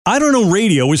I Don't Know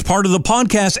Radio is part of the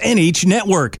Podcast NH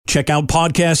network. Check out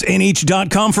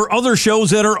podcastnh.com for other shows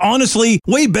that are honestly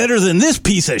way better than this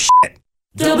piece of shit.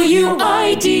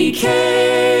 WIDK.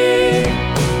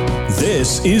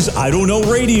 This is I Don't Know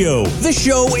Radio. This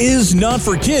show is not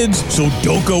for kids, so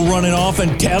don't go running off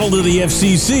and tattle to the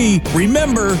FCC.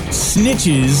 Remember,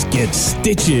 snitches get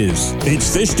stitches.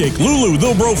 It's Fish Stick, Lulu,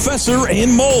 the Professor,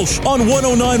 and Mulch on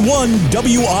 1091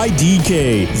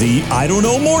 WIDK, the I Don't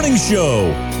Know Morning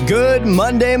Show. Good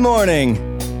Monday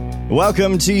morning.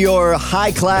 Welcome to your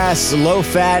high-class,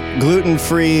 low-fat,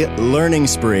 gluten-free learning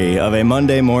spree of a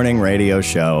Monday morning radio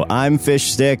show. I'm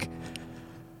Fish Stick.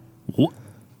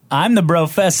 I'm the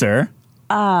Professor.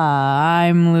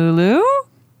 I'm Lulu.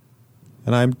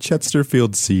 And I'm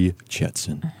Chesterfield C.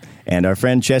 Chetson. And our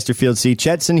friend Chesterfield C.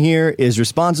 Chetson here is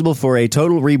responsible for a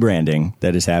total rebranding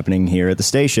that is happening here at the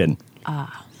station.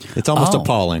 It's almost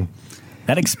appalling.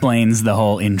 That explains the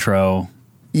whole intro.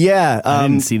 Yeah. I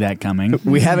didn't see that coming.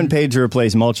 We haven't paid to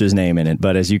replace Mulch's name in it,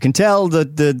 but as you can tell, the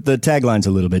tagline's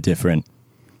a little bit different.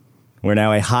 We're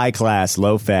now a high-class,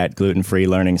 low-fat, gluten-free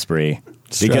learning spree.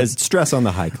 Because stress on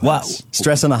the high class.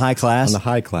 Stress on the high class? On the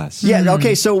high class. Yeah,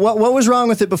 okay, so what was wrong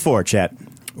with it before, Chet?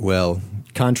 Well,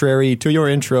 contrary to your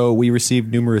intro, we received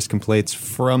numerous complaints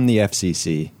from the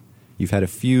FCC. You've had a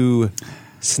few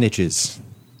snitches,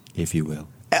 if you will.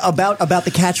 About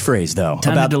the catchphrase, though.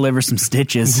 Time to deliver some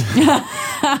stitches. Yeah,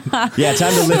 time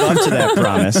to live up to that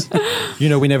promise. You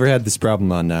know, we never had this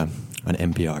problem on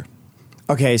NPR.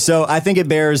 Okay, so I think it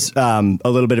bears a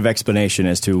little bit of explanation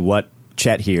as to what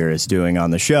Chet here is doing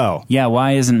on the show. Yeah,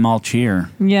 why isn't Mulch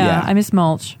here? Yeah, I miss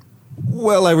Mulch.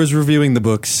 Well, I was reviewing the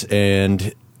books,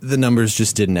 and the numbers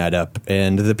just didn't add up.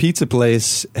 And the pizza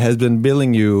place has been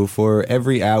billing you for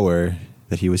every hour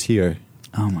that he was here.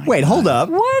 Oh, my Wait, God. hold up.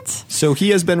 What? So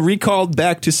he has been recalled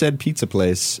back to said pizza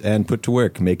place and put to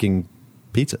work making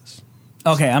pizzas.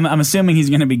 Okay, I'm assuming he's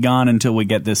going to be gone until we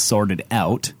get this sorted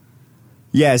out.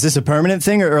 Yeah, is this a permanent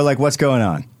thing, or like what's going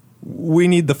on? We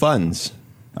need the funds.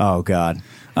 Oh, God.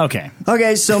 Okay.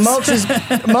 Okay, so Mulch is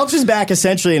back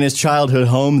essentially in his childhood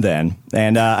home then.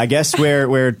 And I guess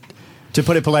we're, to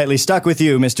put it politely, stuck with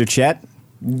you, Mr. Chet.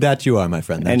 That you are, my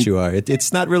friend. That you are.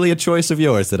 It's not really a choice of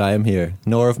yours that I am here,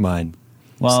 nor of mine.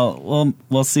 Well,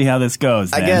 we'll see how this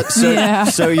goes then. I guess so.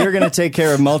 So you're going to take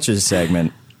care of Mulch's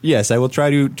segment. Yes, I will try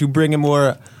to bring a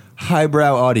more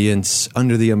highbrow audience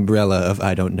under the umbrella of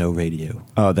I Don't Know Radio.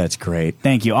 Oh, that's great.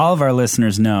 Thank you. All of our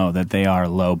listeners know that they are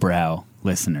lowbrow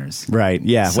listeners. Right,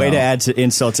 yeah. So. Way to add to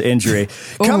insult to injury.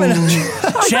 Coming up,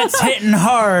 Chet's hitting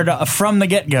hard from the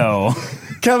get-go.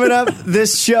 Coming up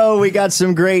this show, we got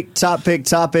some great top pick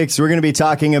topics. We're going to be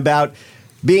talking about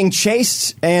being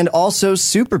chased and also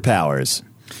superpowers.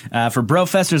 For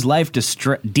Professor's Life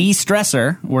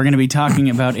De-Stressor, we're going to be talking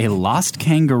about a lost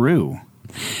kangaroo.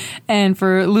 And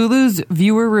for Lulu's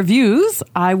viewer reviews,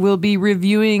 I will be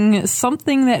reviewing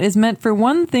something that is meant for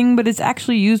one thing, but is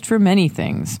actually used for many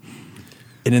things.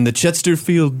 And in the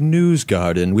Chesterfield News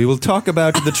Garden, we will talk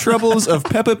about the troubles of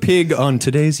Peppa Pig on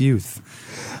today's youth.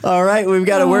 All right, we've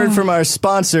got a word from our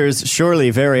sponsors, surely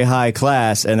very high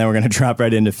class, and then we're going to drop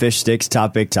right into Fish Stick's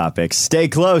topics. Stay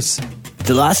close.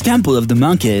 The Lost Temple of the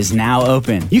Monka is now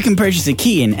open. You can purchase a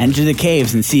key and enter the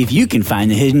caves and see if you can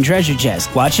find the hidden treasure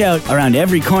chest. Watch out, around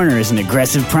every corner is an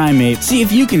aggressive primate. See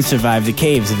if you can survive the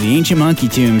caves of the ancient monkey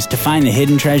tombs to find the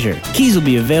hidden treasure. Keys will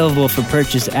be available for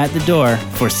purchase at the door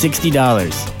for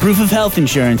 $60. Proof of health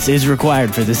insurance is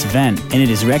required for this event, and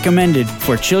it is recommended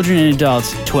for children and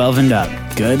adults 12 and up.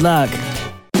 Good luck.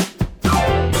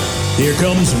 Here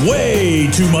comes way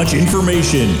too much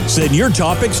information. Send your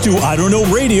topics to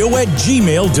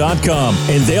IDon'tKnowRadio@gmail.com,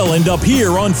 and they'll end up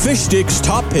here on Fish Stick's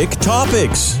Top Pick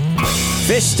Topics.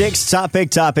 Fish Stick's Top Pick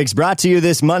Topics brought to you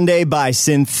this Monday by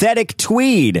Synthetic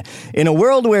Tweed. In a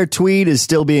world where tweed is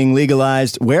still being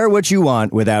legalized, wear what you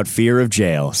want without fear of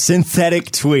jail.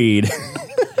 Synthetic Tweed.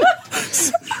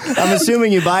 I'm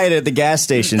assuming you buy it at the gas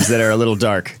stations that are a little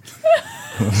dark.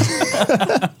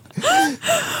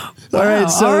 All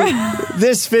right, so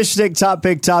this Fish Stick Top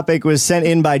Pick topic was sent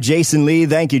in by Jason Lee.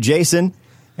 Thank you, Jason.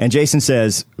 And Jason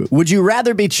says, would you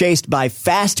rather be chased by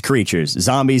fast creatures,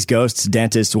 zombies, ghosts,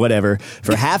 dentists, whatever,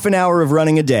 for half an hour of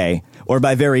running a day, or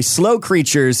by very slow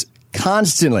creatures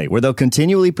constantly, where they'll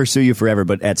continually pursue you forever,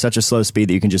 but at such a slow speed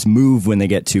that you can just move when they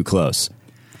get too close?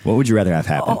 What would you rather have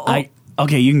happen?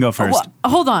 Okay, you can go first.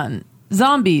 Hold on.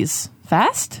 Zombies.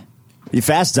 Fast?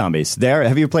 Fast zombies.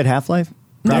 Have you played Half-Life?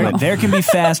 There can be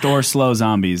fast or slow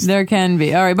zombies. There can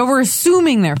be. All right, but we're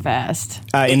assuming they're fast.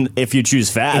 If you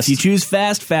choose fast. If you choose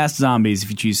fast zombies.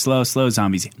 If you choose slow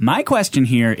zombies. My question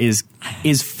here is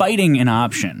fighting an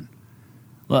option?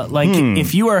 Like,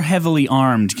 if you are heavily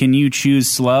armed, can you choose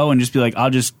slow and just be like, I'll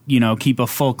just, keep a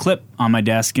full clip on my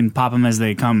desk and pop them as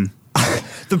they come?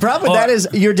 The problem with that is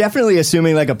you're definitely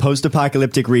assuming like a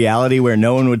post-apocalyptic reality where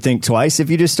no one would think twice if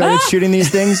you just started shooting these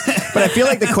things. But I feel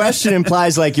like the question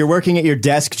implies like you're working at your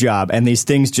desk job and these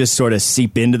things just sort of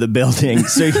seep into the building.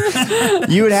 So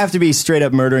you would have to be straight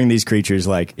up murdering these creatures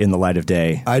like in the light of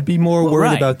day. I'd be more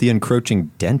worried about the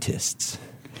encroaching dentists.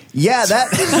 Yeah, that.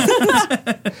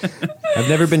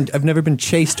 I've never been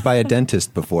chased by a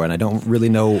dentist before, and I don't really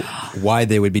know why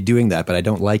they would be doing that, but I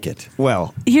don't like it.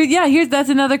 Well, that's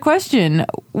another question.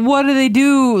 What do they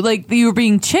do? Like, you were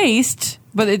being chased,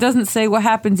 but it doesn't say what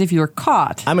happens if you're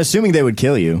caught. I'm assuming they would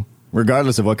kill you,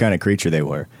 regardless of what kind of creature they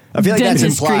were. I feel like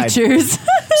Dentist that's implied. creatures.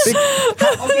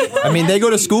 I mean, they go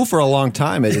to school for a long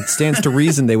time. It stands to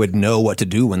reason they would know what to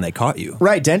do when they caught you.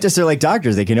 Right, dentists are like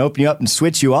doctors. They can open you up and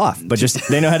switch you off, but just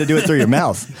they know how to do it through your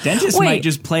mouth. Dentists might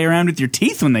just play around with your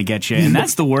teeth when they get you, and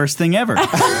that's the worst thing ever.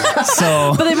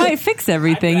 But they might fix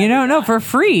everything, you don't know, for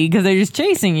free because they're just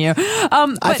chasing you.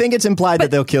 I think it's implied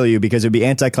that they'll kill you because it would be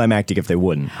anticlimactic if they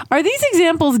wouldn't. Are these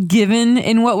examples given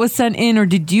in what was sent in, or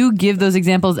did you give those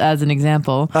examples as an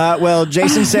example? Well,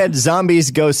 Jason said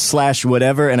zombies, ghosts, /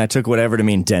 whatever, and I took whatever to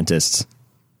mean dentists.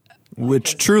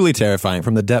 Which truly terrifying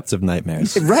from the depths of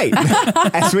nightmares. Right.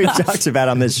 As we've talked about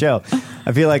on this show.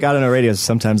 I feel like I Don't Know Radio is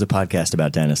sometimes a podcast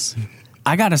about dentists.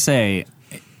 I gotta say,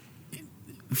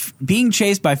 being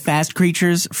chased by fast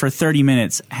creatures for 30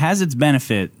 minutes has its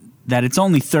benefit that it's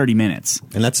only 30 minutes.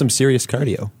 And that's some serious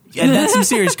cardio. And that's some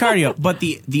serious cardio. But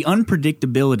the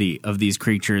unpredictability of these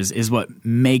creatures is what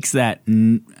makes that...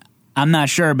 I'm not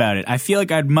sure about it. I feel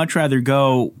like I'd much rather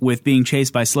go with being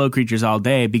chased by slow creatures all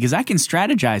day because I can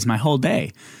strategize my whole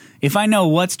day. If I know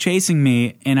what's chasing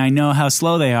me and I know how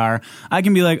slow they are, I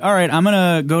can be like, all right, I'm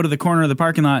going to go to the corner of the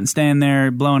parking lot and stand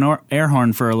there, blow an air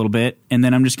horn for a little bit, and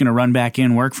then I'm just going to run back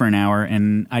in, work for an hour,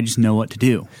 and I just know what to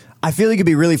do. I feel like it could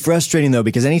be really frustrating, though,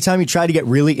 because anytime you try to get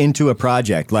really into a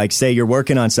project, like, say, you're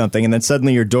working on something, and then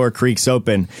suddenly your door creaks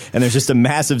open, and there's just a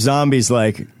massive zombies,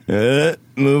 like,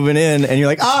 moving in, and you're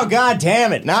like, oh, God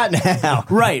damn it, not now.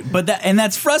 Right, but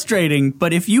that's frustrating,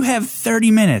 but if you have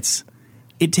 30 minutes,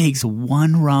 it takes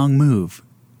one wrong move.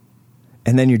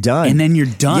 And then you're done.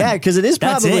 Yeah, because it is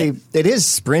it is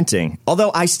sprinting. Although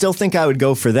I still think I would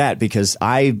go for that because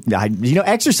I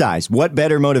exercise. What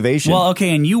better motivation? Well,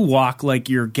 okay, and you walk like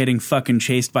you're getting fucking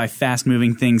chased by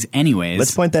fast-moving things anyways.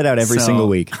 Let's point that out every single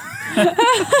week.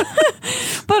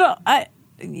 But,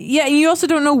 you also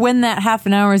don't know when that half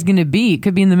an hour is going to be. It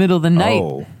could be in the middle of the night.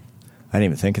 Oh, I didn't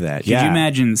even think of that. Could you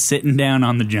imagine sitting down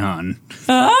on the John,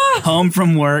 home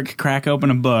from work, crack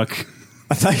open a book...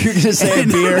 I thought you were going to say a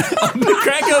beer.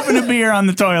 Crack open a beer on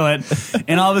the toilet,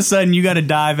 and all of a sudden you got to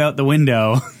dive out the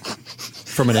window.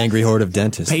 From an angry horde of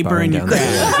dentists. Paper in your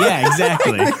crack. Yeah,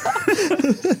 exactly.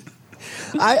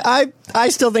 I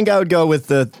still think I would go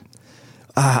with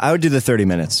I would do the 30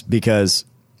 minutes because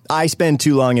I spend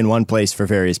too long in one place for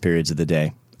various periods of the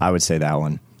day. I would say that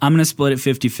one. I'm going to split it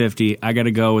 50-50. I got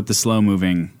to go with the slow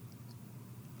moving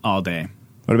all day.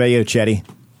 What about you, Chetty?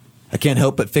 I can't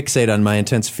help but fixate on my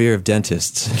intense fear of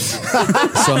dentists.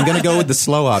 So I'm going to go with the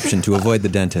slow option to avoid the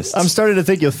dentists. I'm starting to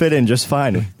think you'll fit in just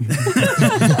fine.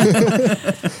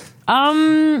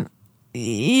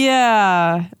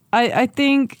 Yeah. I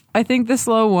think the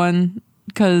slow one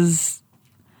because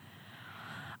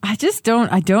I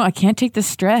can't take the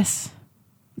stress.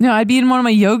 No, I'd be in one of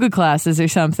my yoga classes or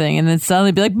something and then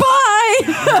suddenly be like, bye!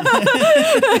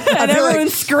 And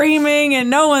everyone's screaming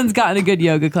and no one's gotten a good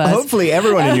yoga class. Hopefully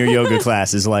everyone in your yoga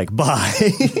class is like, bye.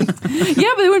 Yeah,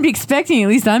 but they wouldn't be expecting it. At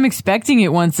least I'm expecting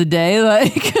it once a day.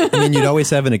 Like, I mean, you'd always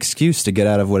have an excuse to get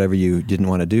out of whatever you didn't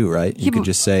want to do, right? You could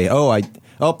just say,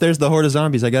 there's the horde of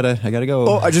zombies. I gotta go.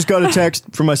 Oh, I just got a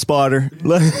text from my spotter.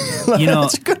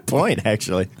 That's a good point,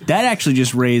 actually. That actually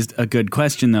just raised a good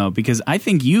question, though, because I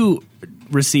think you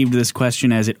received this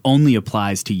question as it only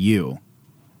applies to you.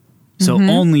 So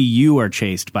only you are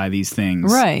chased by these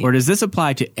things. Right. Or does this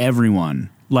apply to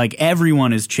everyone? Like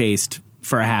everyone is chased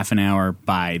for a half an hour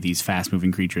by these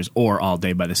fast-moving creatures or all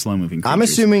day by the slow-moving creatures? I'm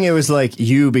assuming it was like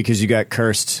you because you got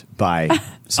cursed by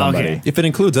somebody. Okay. If it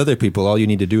includes other people, all you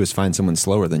need to do is find someone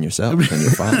slower than yourself and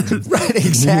you're fine. Right,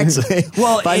 exactly.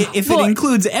 Well, if it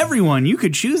includes everyone, you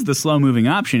could choose the slow-moving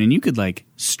option and you could like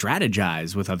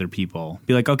strategize with other people.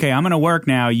 Be like, okay, I'm going to work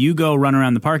now. You go run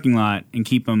around the parking lot and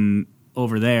keep them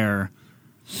over there.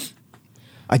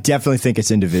 I definitely think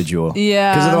it's individual.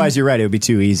 Yeah. Because otherwise, you're right, it would be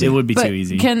too easy. It would be too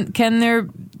easy. Can there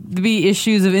be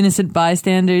issues of innocent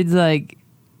bystanders? Like,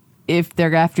 if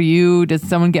they're after you, does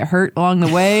someone get hurt along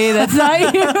the way? That's not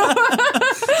you.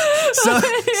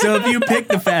 So if you pick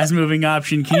the fast moving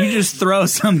option, can you just throw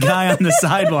some guy on the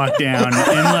sidewalk down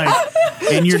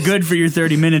and you're good for your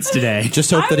 30 minutes today?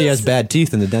 Just hope that he has bad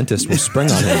teeth and the dentist will spring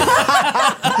on him.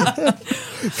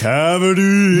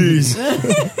 Cavities.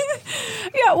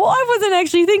 Yeah, well, I wasn't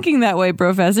actually thinking that way,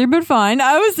 Professor, but fine.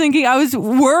 I was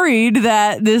worried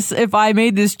that if I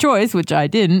made this choice, which I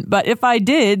didn't, but if I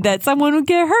did, that someone would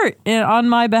get hurt on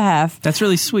my behalf. That's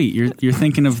really sweet. You're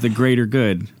thinking of the greater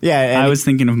good. Yeah, and I was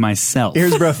thinking of myself.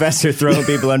 Here's Professor throwing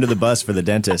people under the bus for the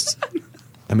dentist.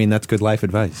 I mean, that's good life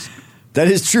advice. That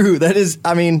is true. That is,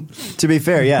 I mean, to be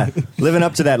fair, yeah. Living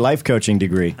up to that life coaching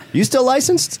degree. You still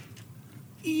licensed?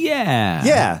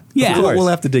 Yeah. Yeah. Of course. We'll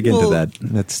have to dig into that.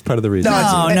 That's part of the reason.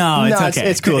 It's okay.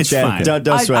 It's cool, It's Chad. fine.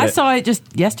 Don't sweat I it. saw it just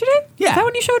yesterday? Yeah. Is that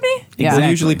when you showed me? Exactly.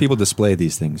 Usually people display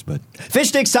these things, but Fish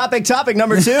Sticks topic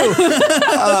number 2.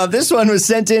 This one was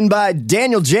sent in by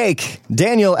Daniel Jake.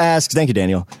 Daniel asks, thank you,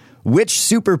 Daniel, which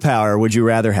superpower would you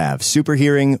rather have, super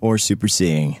hearing or super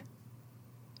seeing?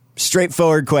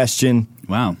 Straightforward question.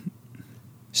 Wow.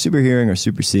 Super hearing or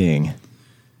super seeing?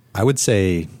 I would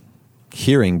say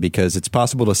hearing, because it's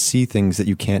possible to see things that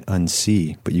you can't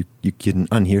unsee, but you can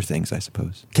unhear things, I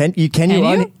suppose. Can you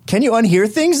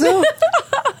unhear things though?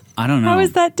 I don't know. How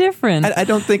is that different? I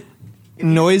don't think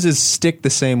noises stick the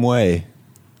same way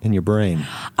in your brain.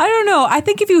 I don't know. I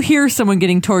think if you hear someone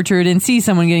getting tortured and see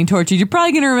someone getting tortured, you're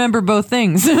probably going to remember both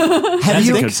things. Have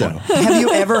you so. Have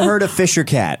you ever heard of Fisher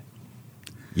Cat?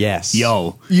 Yes.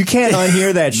 Yo. You can't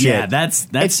unhear that shit. Yeah, that it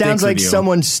sounds sticks like with you.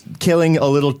 someone's killing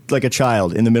a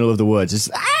child in the middle of the woods.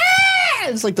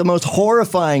 It's like the most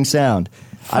horrifying sound.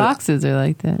 Foxes are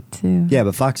like that too. Yeah,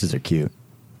 but foxes are cute.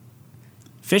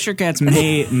 Fisher cats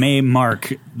may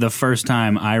mark the first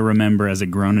time I remember as a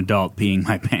grown adult peeing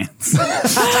my pants.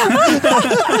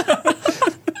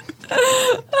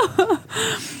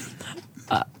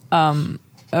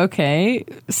 Okay,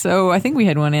 so I think we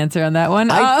had one answer on that one.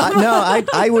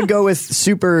 I would go with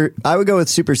super. I would go with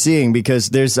super seeing, because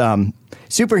there's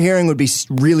super hearing would be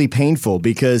really painful,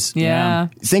 because Yeah.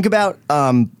 think about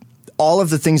all of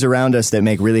the things around us that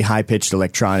make really high pitched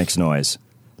electronics noise.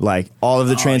 Like all of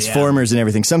the transformers and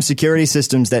everything. Some security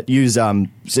systems that use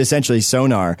essentially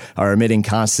sonar are emitting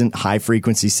constant high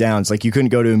frequency sounds. Like you couldn't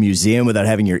go to a museum without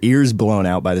having your ears blown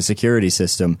out by the security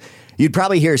system. You'd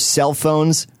probably hear cell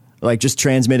phones like just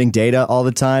transmitting data all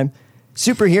the time.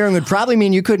 Super hearing would probably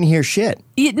mean you couldn't hear shit.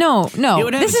 No. It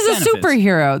would have This is a benefits.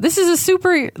 superhero. This is a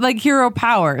super hero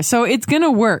power. So it's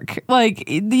gonna work. Like,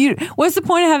 what's the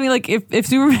point of having if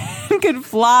Superman could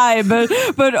fly,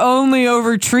 but only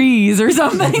over trees or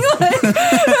something? Like,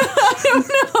 I don't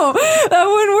know. That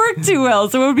wouldn't work too well.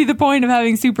 So what would be the point of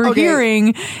having super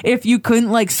hearing if you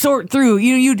couldn't sort through?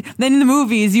 You'd then in the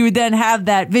movies you would then have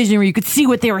that vision where you could see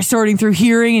what they were sorting through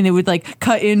hearing, and it would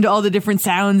cut into all the different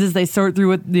sounds as they sort through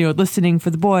what listening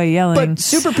for the boy yelling. But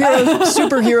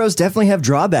superheroes definitely have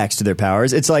drawbacks to their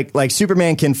powers. It's like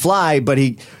Superman can fly, but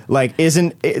he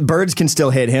birds can still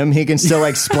hit him. He can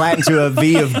still splat into a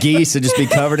V of geese and just be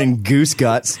covered in goose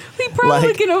guts. He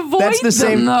probably can avoid that's the them,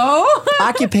 same, though.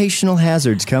 Occupational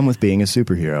hazards come with being a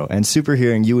superhero, and super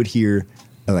hearing, you would hear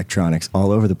electronics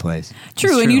all over the place.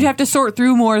 True, and you'd have to sort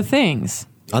through more things.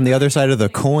 On the other side of the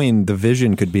coin, the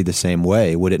vision could be the same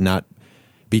way. Would it not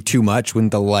be too much when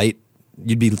the light?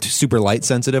 You'd be super light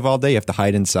sensitive all day. You have to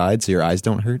hide inside so your eyes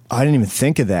don't hurt. I didn't even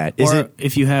think of that.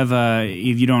 If you have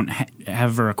if you don't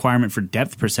have a requirement for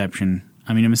depth perception,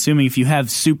 I mean, I'm assuming if you have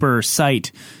super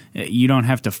sight, you don't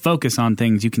have to focus on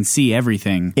things. You can see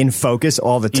everything. In focus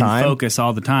all the time? In focus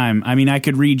all the time. I mean, I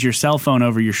could read your cell phone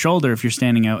over your shoulder if you're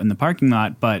standing out in the parking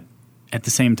lot, but at the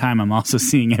same time, I'm also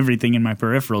seeing everything in my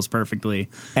peripherals perfectly.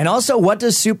 And also, what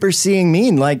does super seeing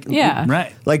mean? Yeah.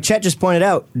 Right. Like Chet just pointed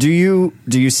out, do you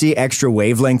see extra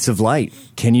wavelengths of light?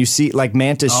 Can you see, like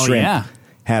mantis shrimp yeah.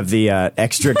 have the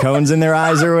extra cones in their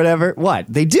eyes or whatever? What?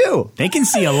 They do. They can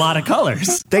see a lot of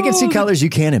colors. They can see colors you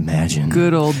can't imagine.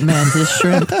 Good old mantis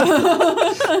shrimp.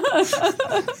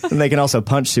 And they can also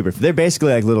punch super. They're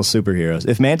basically like little superheroes.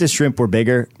 If mantis shrimp were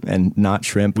bigger and not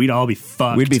shrimp, We'd all be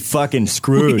fucked. we'd be fucking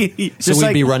screwed. So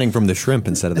we'd be running from the shrimp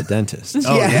instead of the dentist.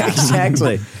 Yeah,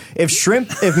 exactly.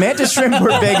 If mantis shrimp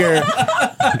were bigger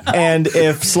and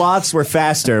if sloths were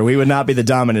faster, we would not be the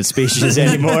dominant species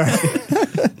anymore.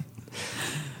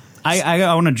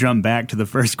 I want to jump back to the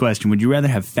first question. Would you rather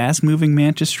have fast-moving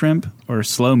mantis shrimp or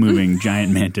slow-moving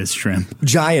giant mantis shrimp?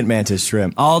 Giant mantis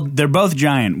shrimp. They're both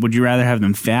giant. Would you rather have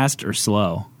them fast or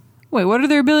slow? Wait, what are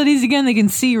their abilities again? They can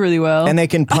see really well. And they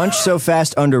can punch so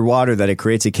fast underwater that it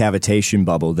creates a cavitation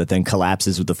bubble that then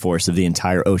collapses with the force of the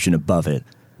entire ocean above it.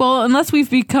 Well, unless we've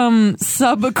become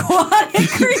subaquatic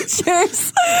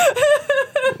creatures.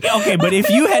 Okay, but if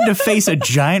you had to face a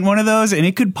giant one of those and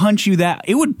it could punch you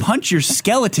it would punch your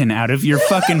skeleton out of your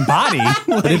fucking body.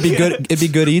 But it'd be good. It'd be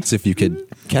good eats if you could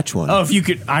catch one. Oh, if you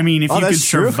could. I mean, if you could that's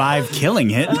true. survive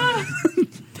killing it.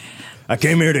 I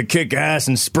came here to kick ass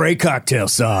and spray cocktail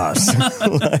sauce.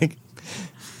 Like,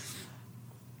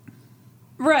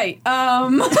 Right. yeah,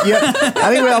 I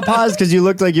think we all paused because you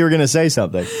looked like you were going to say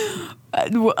something. I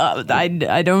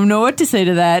don't know what to say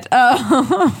to that.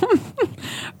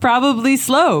 Probably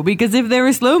slow, because if they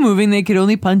were slow moving, they could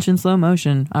only punch in slow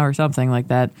motion or something like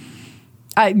that.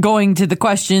 Going to the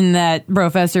question that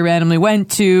Professor randomly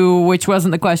went to, which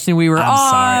wasn't the question we were on. I'm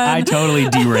sorry. I totally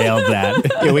derailed that.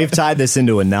 Yeah, we've tied this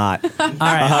into a knot. All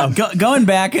right. Going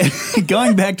back to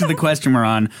the question we're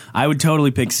on, I would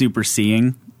totally pick super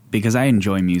seeing because I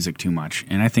enjoy music too much.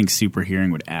 And I think super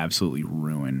hearing would absolutely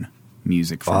ruin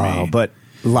music for me. But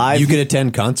live, You could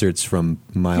attend concerts from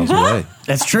miles away.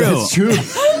 That's true. That's true.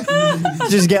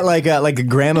 Just get like a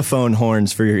gramophone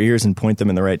horns for your ears and point them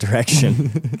in the right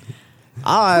direction.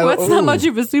 What's not much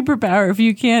of a superpower if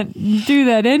you can't do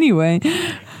that anyway?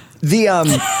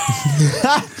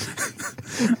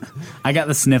 I got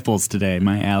the sniffles today.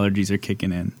 My allergies are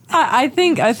kicking in. I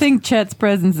think Chet's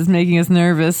presence is making us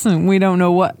nervous, and we don't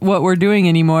know what we're doing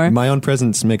anymore. My own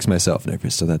presence makes myself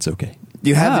nervous, so that's okay.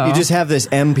 You just have this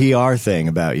NPR thing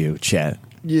about you, Chet.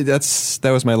 Yeah, that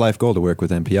was my life goal, to work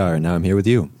with NPR, and now I'm here with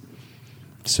you.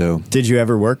 So, Did you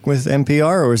ever work with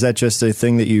NPR, or was that just a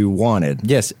thing that you wanted?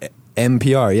 yes,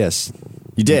 NPR, yes.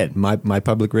 You did? My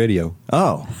public radio.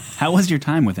 Oh. How was your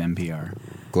time with NPR?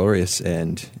 Glorious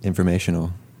and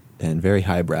informational and very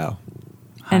highbrow.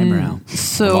 Highbrow.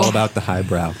 So All about the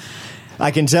highbrow. I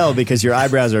can tell because your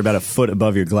eyebrows are about a foot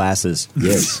above your glasses.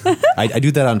 Yes. I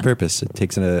do that on purpose. It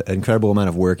takes an incredible amount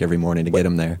of work every morning to get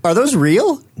them there. Are those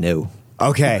real? No.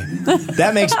 Okay.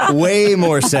 That makes way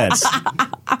more sense.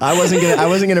 I wasn't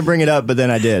gonna bring it up, but then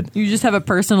I did. you just have a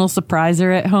personal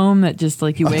surpriser at home that just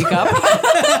like you wake up.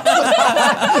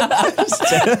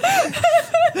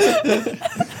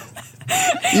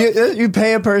 You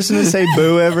pay a person to say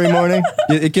boo every morning?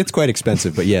 It gets quite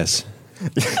expensive, but yes.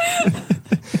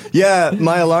 Yeah,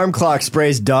 my alarm clock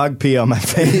sprays dog pee on my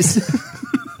face.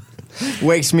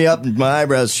 Wakes me up and my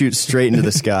eyebrows shoot straight into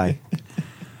the sky.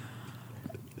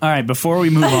 All right, before we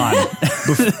move on,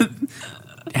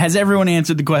 has everyone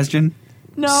answered the question?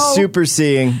 No. Super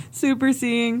seeing. Super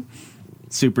seeing.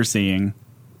 Super seeing.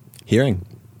 Hearing.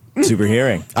 Super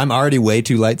hearing. I'm already way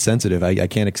too light sensitive. I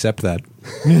can't accept that.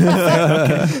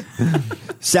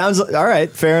 Sounds all right.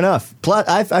 Fair enough. Plus,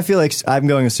 I feel like I'm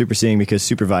going with super seeing because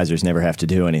supervisors never have to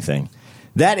do anything.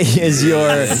 That is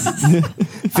your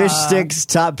Fish Sticks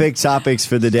top pick topics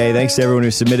for the day. Thanks to everyone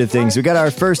who submitted things. We got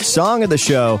our first song of the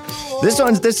show.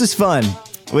 This is fun.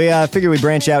 We figure we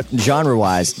branch out genre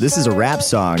wise. This is a rap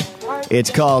song. It's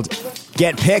called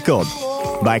 "Get Pickled"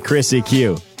 by Chrissy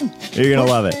Q. You're gonna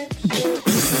love it.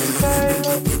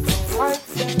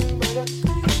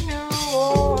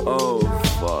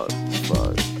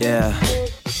 Yeah,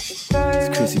 it's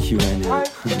Chrissy Q right now.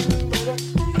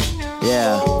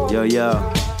 Yeah,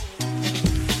 yo.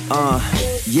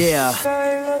 Yeah,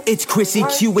 it's Chrissy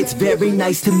Q, it's very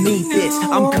nice to meet this.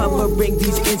 I'm covering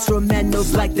these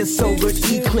instrumentals like the solar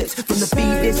eclipse. From the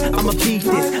fetus, I'ma beat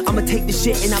this. I'ma take the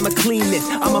shit and I'ma clean this.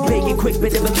 I'ma bake it quick,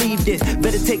 better believe this.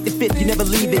 Better take the fifth, you never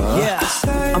leave it. Yeah,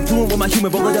 I'm fluent with my humor,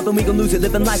 roll it up and we gon' lose it.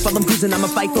 Living life while I'm cruising, I'ma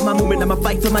fight for my movement. I'ma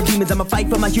fight for my demons, I'ma fight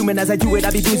for my human. As I do it,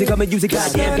 I be bruising, I'ma use it.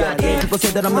 Goddamn. People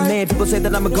say that I'm the man, people say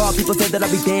that I'm a god, people say that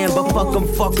I be damned. But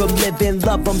fuck 'em, live and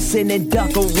love 'em, sin and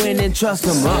duck 'em, win and trust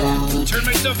 'em. Turn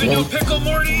myself into a pickle,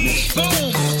 Morty.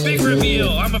 Boom! Big reveal.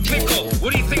 I'm a pickle.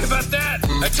 What do you think about that?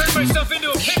 I turned myself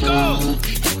into a pickle.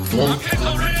 I'm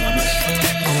pickle ready.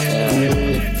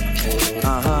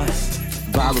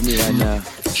 Vibe with me right now.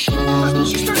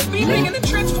 She started beaming and then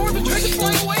transformed and tried to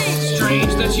fly away.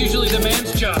 Strange. That's usually the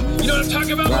man's job. You know what I'm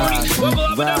talking about, Morty?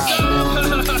 Wubble up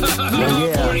and up.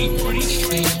 Yeah. Morty.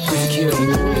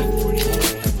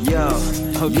 Yo.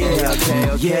 Yeah.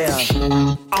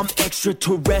 I'm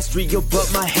extraterrestrial, but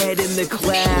my head in the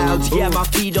clouds. Yeah, my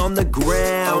feet on the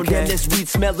ground, and this weed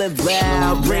smelling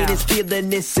loud. Brain is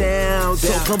feeling this sound,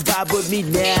 so come vibe with me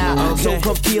now. So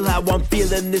come feel how I'm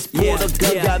feeling. This portal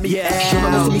gun got me out. You're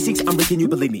my listen me seeks, I'm breaking you,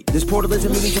 believe me. This portal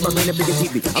isn't moving to my brain, I'm thinking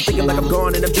deeply. I'm thinking like I'm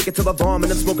gone, and I'm drinking till I bomb,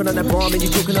 and I'm smoking on that bomb, and you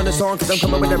choking on the song, cause I'm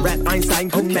coming with a rap.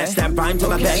 Einstein couldn't match that rhyme to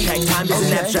my backpack. Time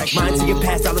is an abstract mind, see it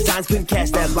past all the signs, couldn't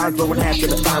catch that line, blowing half to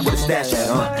the fine with a stash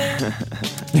at.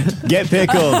 Get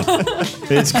Pickled.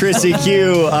 It's Chrissy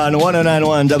Q on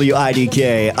 1091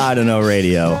 WIDK I Don't Know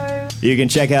Radio. You can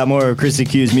check out more of Chrissy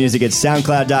Q's music at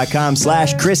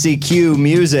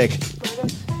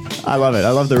soundcloud.com/ChrissyQmusic. I love it.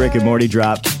 I love the Rick and Morty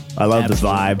drop. I love the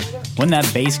vibe. When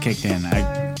that bass kicked in,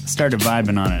 I started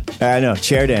vibing on it. I know.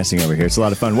 Chair dancing over here. It's a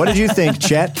lot of fun. What did you think,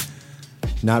 Chet?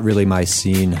 Not really my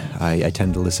scene. I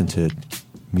tend to listen to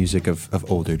music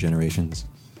of older generations.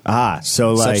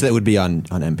 So like... Such that would be on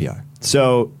NPR.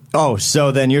 So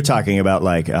then you're talking about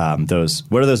like those...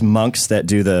 What are those monks that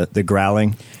do the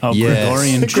growling? Oh, Yes.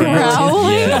 Gregorian chant.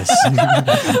 Growling? Yes.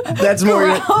 That's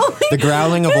more... The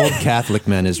growling of old Catholic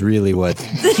men is really what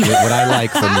I like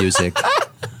for music.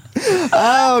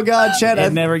 Oh, God, Chet.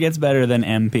 It never gets better than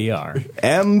NPR.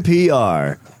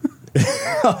 NPR.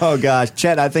 Oh, gosh.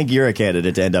 Chet, I think you're a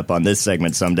candidate to end up on this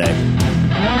segment someday.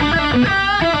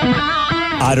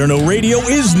 I Don't Know Radio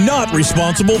is not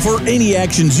responsible for any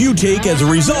actions you take as a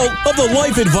result of the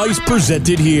life advice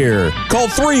presented here. Call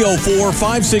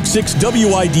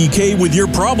 304-566-WIDK with your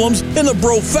problems and the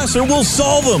Brofessor will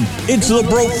solve them. It's the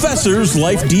Brofessor's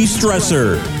Life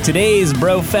De-Stressor. Today's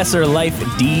Brofessor Life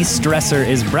De-Stressor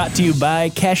is brought to you by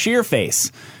Cashier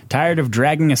Face. Tired of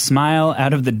dragging a smile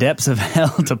out of the depths of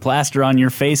hell to plaster on your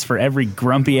face for every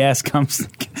grumpy ass customer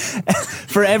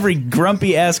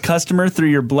through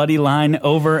your bloody line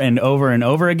over and over and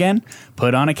over again?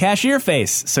 Put on a cashier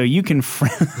face so you can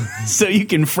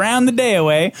frown the day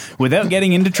away without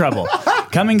getting into trouble.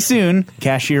 Coming soon,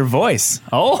 Cashier Voice.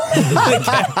 Oh,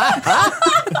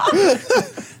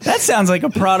 that sounds like a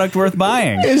product worth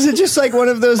buying. Is it just like one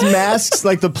of those masks,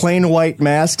 like the plain white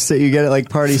masks that you get at like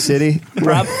Party City?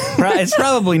 It's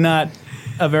probably not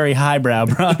a very highbrow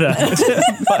product.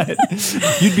 But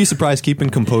You'd be surprised keeping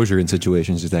composure in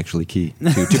situations is actually key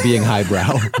to being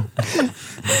highbrow.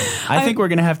 I think we're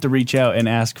going to have to reach out and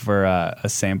ask for a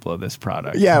sample of this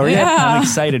product. Yeah, I'm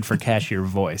excited for Cashier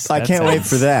Voice. I can't wait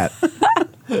for that.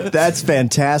 That's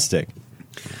fantastic.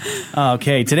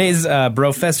 Okay, today's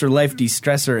Brofessor Life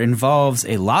De-Stressor involves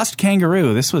a lost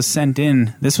kangaroo. This was sent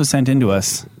in to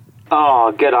us.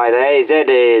 Oh, g'day there. Is that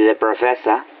the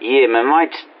Professor? Yeah, my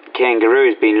mate's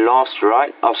kangaroo's been lost,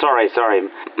 right? Oh, sorry.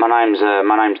 My name's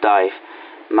Dave.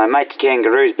 My mate's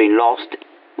kangaroo's been lost.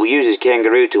 We use his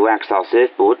kangaroo to wax our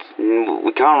surfboards.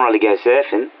 We can't really go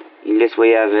surfing unless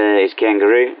we have his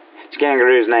kangaroo. His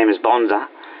kangaroo's name is Bonza.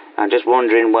 I'm just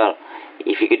wondering, well,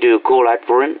 if you could do a call out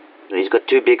for him. He's got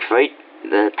 2 big feet,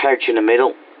 the pouch in the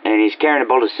middle, and he's carrying a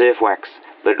bottle of surf wax.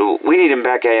 But we need him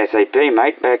back ASAP,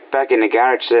 mate, back in the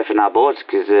garage surfing our boards,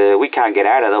 because we can't get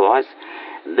out otherwise.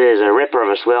 There's a ripper of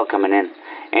a swell coming in.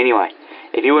 Anyway,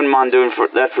 if you wouldn't mind doing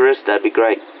that for us, that'd be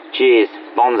great. Cheers,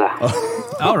 Bonza.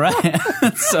 All right.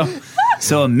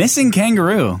 So a missing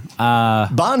kangaroo.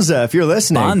 Bonza, if you're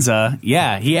listening. Bonza,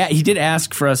 yeah. He did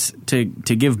ask for us to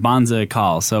give Bonza a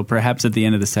call, so perhaps at the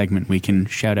end of the segment we can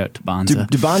shout out to Bonza.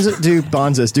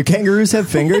 Do kangaroos have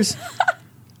fingers?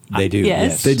 They do.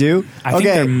 Yes. They do? I think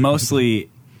they're mostly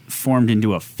formed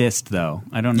into a fist, though.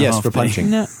 I don't know. Yes, if for punching.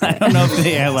 No. I don't know if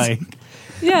they are like...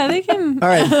 Yeah, they can. All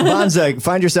right, Bonza,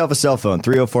 find yourself a cell phone,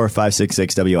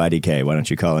 304-566-WIDK. Why don't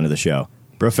you call into the show?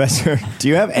 Professor, do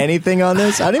you have anything on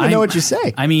this? I don't even know what you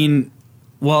say. I mean,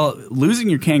 well, losing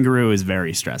your kangaroo is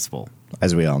very stressful.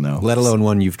 As we all know. Let alone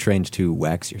one you've trained to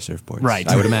wax your surfboards. Right.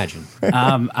 I would imagine.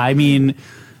 I mean,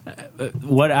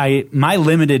 my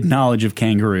limited knowledge of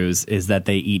kangaroos is that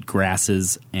they eat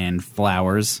grasses and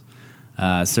flowers,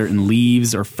 certain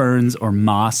leaves or ferns or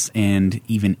moss, and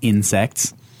even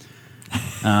insects.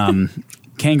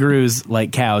 Kangaroos,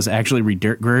 like cows, actually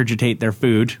regurgitate their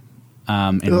food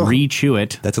and re-chew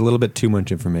it. That's a little bit too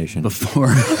much information.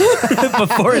 Before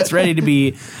it's ready to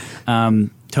be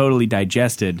totally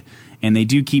digested. And they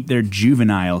do keep their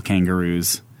juvenile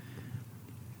kangaroos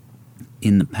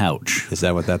in the pouch. Is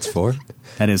that what that's for?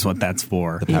 That is what that's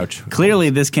for. The pouch. Clearly,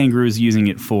 this kangaroo is using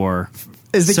it for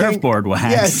surfboard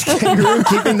wax. Yes, kangaroo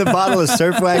keeping the bottle of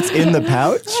surf wax in the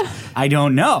pouch? I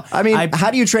don't know. I mean,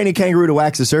 how do you train a kangaroo to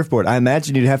wax a surfboard? I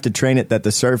imagine you'd have to train it that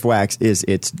the surf wax is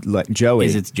its like Joey.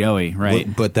 Is its Joey,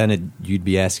 right? But then you'd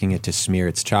be asking it to smear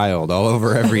its child all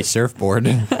over every surfboard.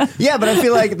 Yeah, but I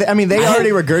feel like, they already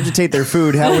regurgitate their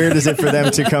food. How weird is it for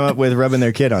them to come up with rubbing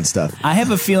their kid on stuff? I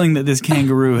have a feeling that this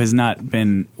kangaroo has not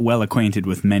been well acquainted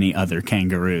with many other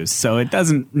kangaroos, so it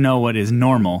doesn't know what is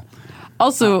normal.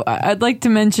 Also, I'd like to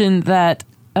mention that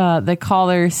the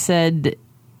caller said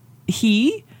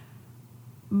he,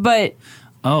 but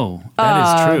that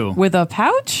is true. with a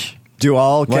pouch. Do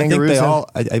all kangaroos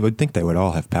I would think they would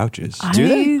all have pouches. Do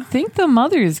they? I think the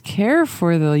mothers care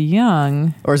for the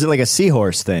young. Or is it like a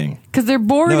seahorse thing? Because they're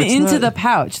born No, it's into not. the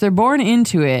pouch. They're born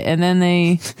into it, and then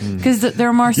because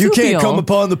they're marsupial. You can't come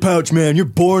upon the pouch, man. You're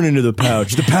born into the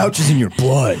pouch. The pouch is in your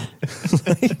blood.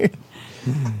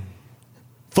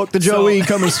 Fuck the Joey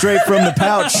coming straight from the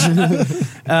pouch.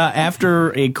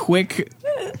 After a quick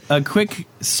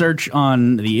search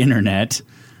on the internet,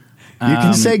 You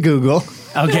can say Google.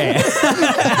 okay.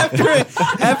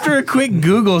 after a quick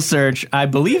Google search, I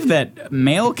believe that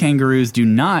male kangaroos do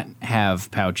not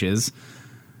have pouches.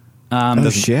 Oh,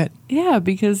 shit. Yeah,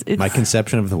 because it's My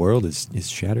conception of the world is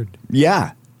shattered.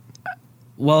 Yeah.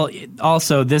 Well,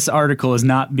 also, this article is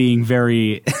not being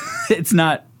very. It's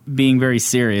not being very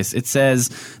serious. It says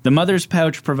the mother's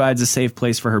pouch provides a safe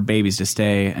place for her babies to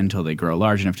stay until they grow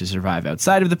large enough to survive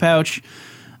outside of the pouch.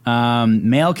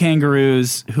 Male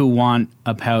kangaroos who want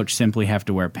a pouch simply have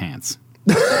to wear pants.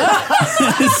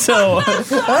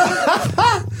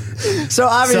 So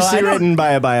obviously written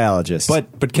by a biologist.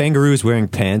 But kangaroos wearing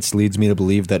pants leads me to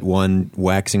believe that one,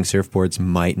 waxing surfboards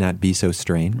might not be so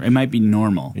strange. it might be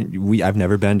normal. I've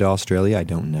never been to Australia. I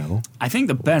don't know. I think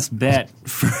the best bet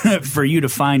for you to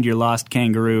find your lost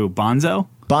kangaroo, Bonza.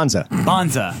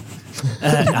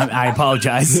 I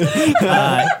apologize.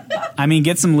 I mean,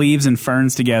 get some leaves and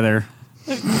ferns together.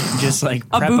 Just like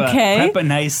A bouquet? prep a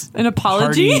nice An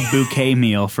apology? hearty bouquet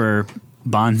meal for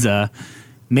Bonza.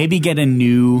 Maybe get a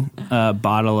new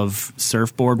bottle of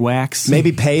surfboard wax.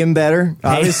 Maybe pay him better.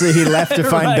 Obviously, he left to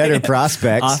find Right. better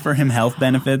prospects. Offer him health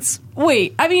benefits.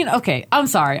 Wait, I mean, okay, I'm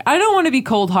sorry. I don't want to be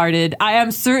cold-hearted.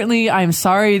 I'm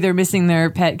sorry they're missing their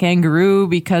pet kangaroo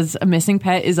because a missing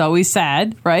pet is always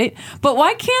sad, right? But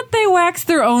why can't they wax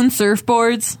their own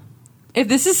surfboards? If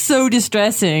this is so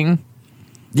distressing.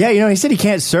 Yeah, he said he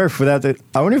can't surf without the...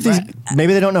 I wonder if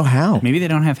maybe they don't know how. Maybe they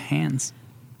don't have hands.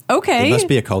 Okay. It must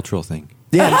be a cultural thing.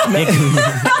 Yeah,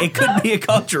 It could be a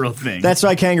cultural thing. that's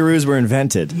why kangaroos were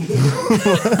invented.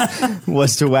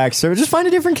 Was to wax surf. Just find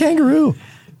a different kangaroo.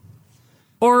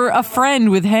 Or a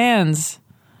friend with hands.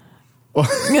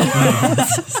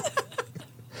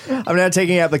 I'm now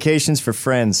taking applications for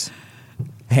friends.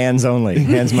 Hands only.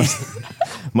 Hands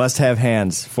must have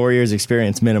hands. 4 years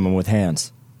experience minimum with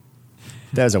hands.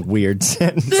 That was a weird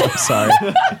sentence. I'm sorry.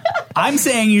 I'm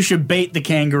saying you should bait the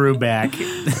kangaroo back.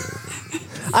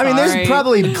 I mean, Sorry. there's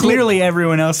probably Clearly,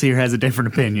 everyone else here has a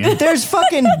different opinion. there's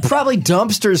fucking probably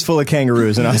dumpsters full of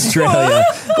kangaroos in Australia.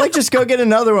 Like, just go get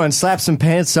another one, slap some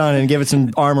pants on, and give it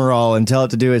some armor all, and tell it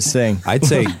to do its thing. I'd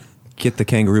say get the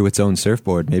kangaroo its own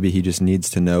surfboard. Maybe he just needs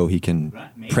to know he can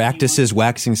practice his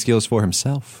waxing skills for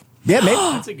himself. Yeah, maybe.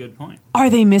 That's a good point. Are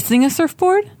they missing a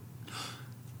surfboard?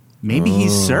 Maybe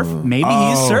he's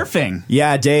surfing.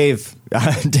 Yeah, Dave,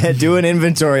 do an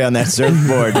inventory on that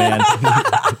surfboard, man.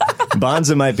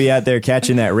 Bonza might be out there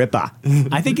catching that ripper.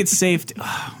 I think it's safe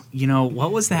to,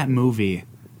 what was that movie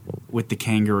with the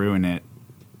kangaroo in it?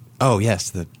 Oh,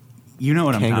 yes, the You know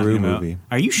what I'm kangaroo talking about. movie.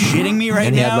 Are you shitting me right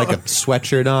and he now? had like a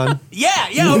sweatshirt on. Yeah,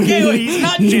 okay, well, he's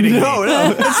not shitting me. No.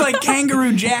 It's like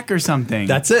Kangaroo Jack or something.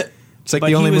 That's it. It's like But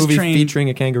the only he was movie trained- featuring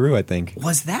a kangaroo, I think.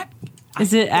 Was that?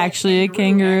 Is it actually a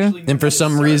kangaroo? And for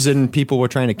some reason, people were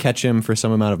trying to catch him for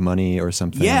some amount of money or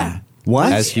something. Yeah.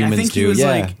 What? As humans I think do. he was yeah.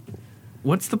 like,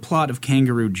 what's the plot of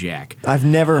Kangaroo Jack? I've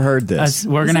never heard this.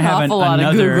 We're There's going to an have awful lot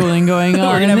another of Googling going on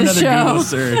We're gonna in have this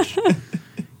another show. Google search.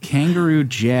 Kangaroo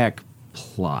Jack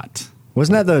plot.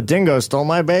 Wasn't that the Dingo Stole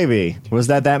My Baby? Was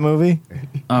that movie?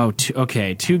 Oh,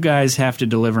 okay. Two guys have to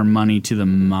deliver money to the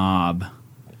mob.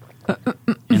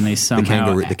 And they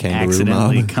somehow the kangaroo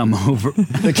accidentally mob. come over.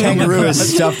 The kangaroo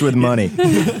is stuffed with money.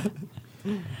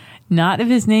 Not if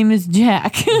his name is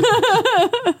Jack.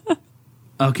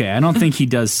 Okay, I don't think he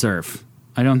does surf.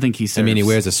 I don't think he surfs. I mean, he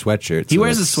wears a sweatshirt. He so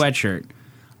wears a it's- sweatshirt.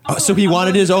 Oh, so he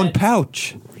wanted his own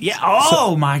pouch. Yeah.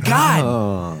 Oh my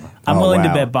God. I'm Oh, willing wow.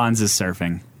 to bet Bonds is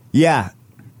surfing. Yeah.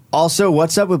 Also,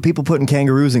 what's up with people putting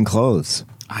kangaroos in clothes?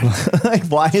 Like,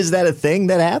 why is that a thing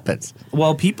that happens?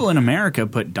 Well, people in America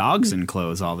put dogs in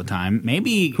clothes all the time.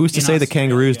 Maybe Who's to in say the Australia-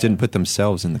 kangaroos didn't put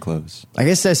themselves in the clothes? I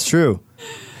guess that's true.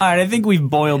 All right, I think we've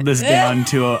boiled this down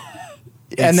to a.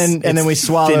 And then we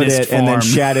swallowed thinnest it and then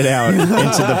form. shat it out into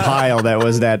the pile that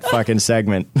was that fucking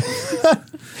segment.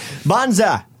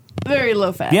 Bonza. Very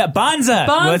low fat. Yeah, Bonza.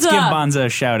 Let's Bonza. give Bonza a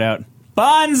shout out.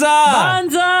 Bonza.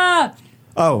 Bonza!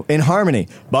 Oh, in harmony.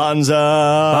 Bonza.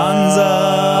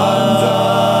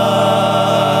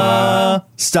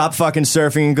 Stop fucking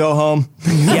surfing and go home.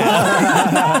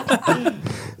 Yeah.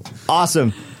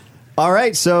 Awesome. All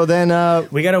right, so then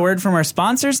We got a word from our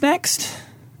sponsors next,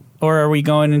 or are we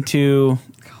going into?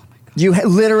 you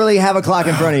literally have a clock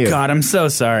in front of you. God, I'm so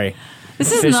sorry.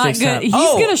 This is Fish not sticks good. out. He's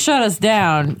Oh! going to shut us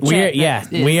down. We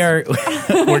are.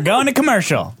 We're going to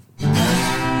commercial.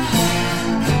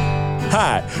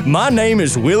 Hi, my name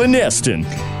is Willie Neston.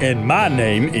 And my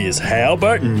name is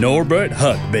Halbert Norbert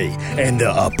Huckbee, and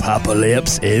the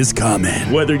apocalypse is coming.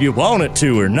 Whether you want it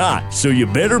to or not, so you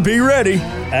better be ready.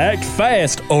 Act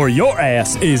fast or your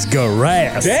ass is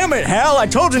grass. Damn it, Hal, I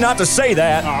told you not to say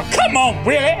that. Oh, come on,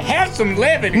 Willie. Have some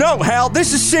living. No, Hal,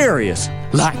 this is serious.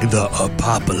 Like the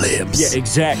apocalypse. Yeah,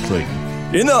 exactly.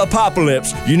 In the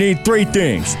apocalypse, you need 3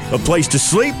 things. A place to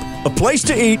sleep, a place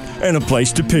to eat, and a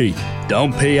place to pee.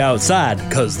 Don't pee outside,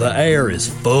 because the air is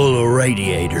full of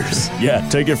radiators. Yeah,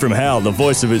 take it from Hal, the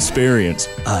voice of experience.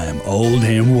 I am old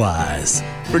and wise.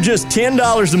 For just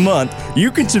 $10 a month, you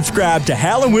can subscribe to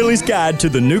Hal and Willie's Guide to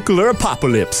the Nuclear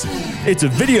Apocalypse. It's a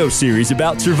video series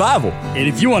about survival. And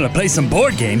if you want to play some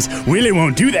board games, Willie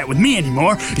won't do that with me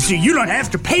anymore, so you don't have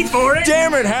to pay for it.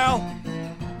 Damn it, Hal!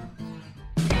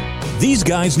 These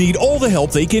guys need all the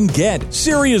help they can get.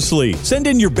 Seriously, send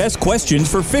in your best questions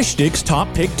for Fish Sticks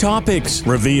Top Pick Topics.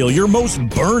 Reveal your most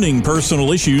burning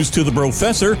personal issues to the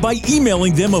professor by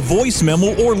emailing them a voice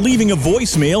memo or leaving a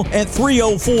voicemail at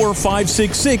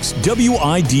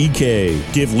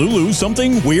 304-566-WIDK. Give Lulu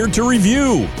something weird to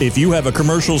review. If you have a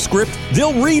commercial script,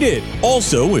 they'll read it.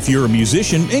 Also, if you're a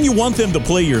musician and you want them to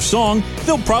play your song,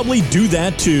 they'll probably do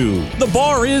that too. The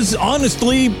bar is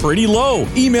honestly pretty low.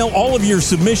 Email all of your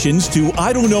submissions to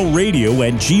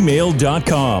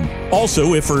idon'tknowradio@gmail.com.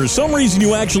 Also, if for some reason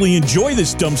you actually enjoy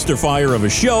this dumpster fire of a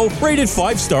show, rate it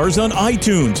 5 stars on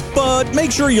iTunes. But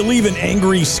make sure you leave an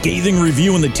angry, scathing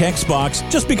review in the text box,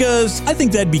 just because I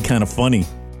think that'd be kind of funny.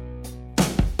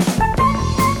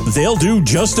 They'll do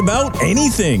just about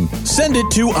anything. Send it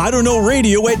to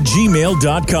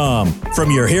idon'tknowradio@gmail.com.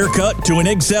 From your haircut to an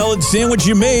egg salad sandwich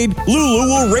you made, Lulu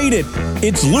will rate it.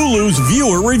 It's Lulu's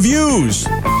Viewer Reviews.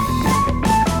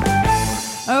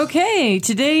 Okay,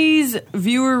 today's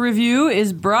viewer review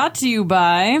is brought to you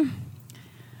by...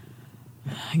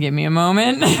 Give me a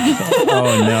moment.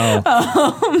 Oh,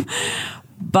 no.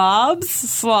 Bob's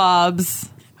Slobs.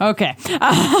 Okay.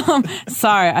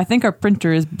 Sorry, I think our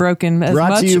printer is broken.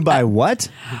 Brought to you by what?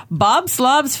 Bob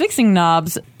Slobs Fixing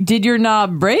Knobs. Did your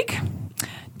knob break?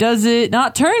 Does it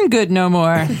not turn good no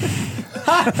more?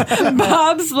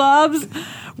 Bob Slobs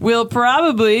will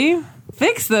probably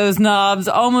fix those knobs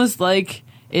almost like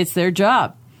it's their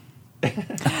job.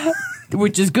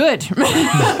 Which is good.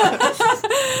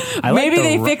 Maybe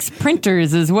they fix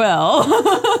printers as well.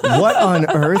 What on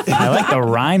earth? I like the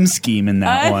rhyme scheme in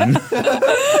that one.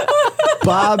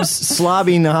 Bob's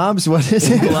Slobby Knobs? What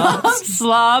is it? Bob's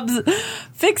Slobs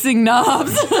Fixing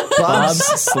Knobs. Bob's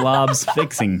Slobs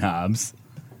Fixing Knobs.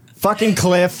 Fucking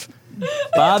Cliff.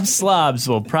 Bob Slobs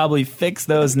will probably fix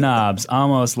those knobs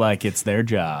almost like it's their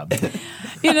job.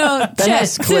 You know, That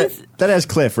has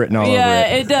Cliff written all over it. Yeah,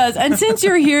 it does. And since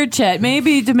you're here, Chet,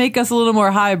 maybe to make us a little more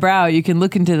highbrow, you can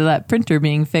look into that printer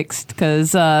being fixed.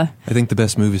 Because I think the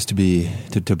best move is to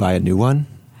buy a new one.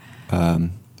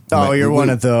 You're one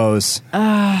of those.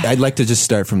 I'd like to just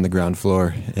start from the ground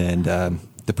floor, and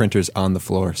the printer's on the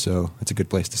floor, so it's a good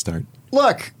place to start.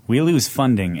 Look, we lose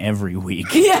funding every week.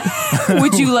 Yeah.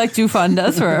 Would you like to fund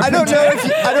us for? I don't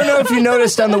know if you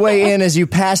noticed on the way in as you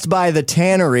passed by the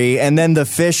tannery and then the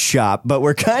fish shop, but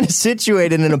we're kind of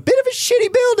situated in a bit of a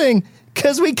shitty building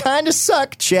because we kind of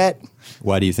suck, Chet.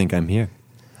 Why do you think I'm here?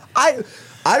 I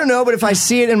don't know, but if I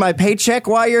see it in my paycheck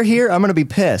while you're here, I'm going to be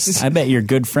pissed. I bet you're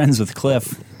good friends with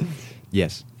Cliff.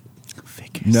 Yes.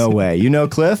 No way. You know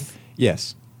Cliff?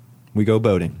 Yes. We go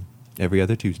boating every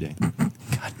other Tuesday.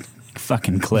 God,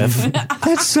 fucking Cliff.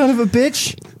 That son of a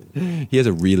bitch. He has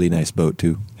a really nice boat,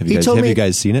 too. Have you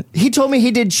guys seen it? He told me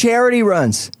he did charity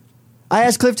runs. I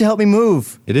asked Cliff to help me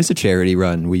move. It is a charity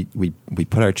run. We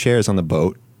put our chairs on the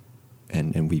boat,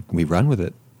 and we run with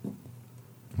it.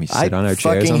 We sit on our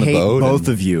chairs on the boat. I hate both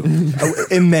of you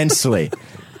immensely.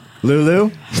 Lulu?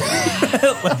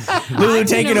 Lulu,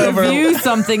 take it over. Review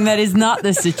something that is not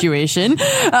the situation.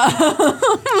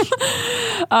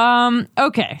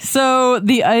 Okay, so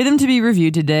the item to be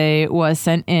reviewed today was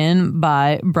sent in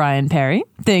by Brian Perry.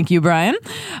 Thank you, Brian.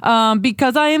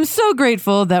 Because I am so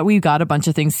grateful that we got a bunch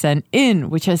of things sent in,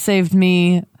 which has saved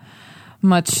me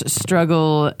much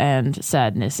struggle and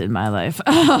sadness in my life.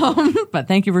 But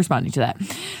thank you for responding to that.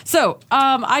 So,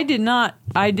 I did not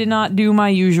do my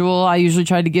usual. I usually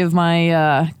try to give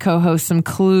my co-host some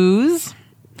clues,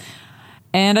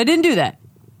 and I didn't do that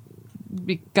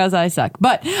because I suck.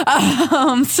 But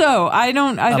so I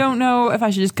don't know if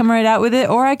I should just come right out with it,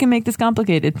 or I can make this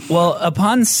complicated. Well,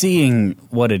 upon seeing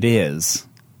what it is,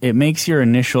 it makes your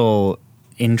initial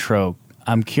intro.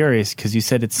 I'm curious because you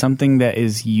said it's something that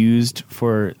is used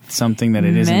for something that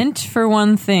it isn't. Meant for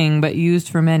one thing, but used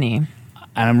for many.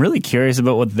 And I'm really curious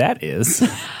about what that is.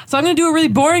 So I'm going to do a really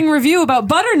boring review about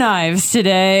butter knives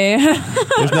today.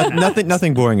 There's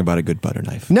nothing boring about a good butter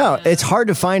knife. No, it's hard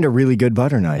to find a really good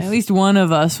butter knife. At least one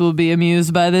of us will be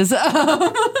amused by this.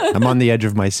 I'm on the edge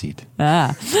of my seat.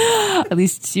 At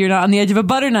least you're not on the edge of a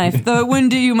butter knife, though it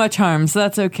wouldn't do you much harm, so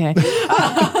that's okay.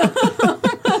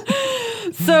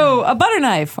 So, a butter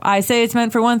knife. I say it's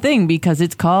meant for one thing because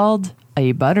it's called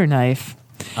a butter knife.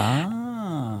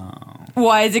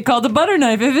 Why is it called a butter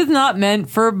knife if it's not meant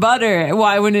for butter?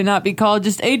 Why would it not be called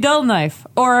just a dull knife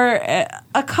or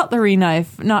a cutlery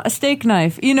knife, not a steak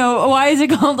knife? You know, why is it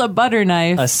called a butter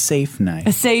knife? A safe knife.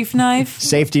 A safe knife?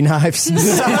 Safety knives.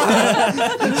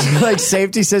 Like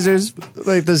safety scissors,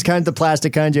 like those kind, the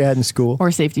plastic kind you had in school.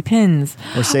 Or safety pins.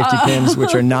 Or safety pins,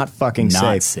 which are not fucking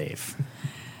Not safe. safe.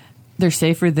 They're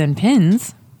safer than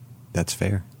pins. That's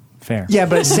fair. Fair. Yeah,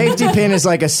 but a safety pin is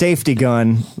like a safety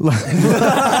gun.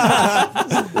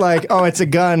 Like, oh, it's a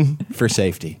gun. For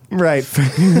safety. Right.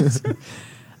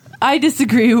 I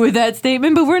disagree with that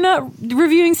statement, but we're not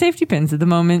reviewing safety pins at the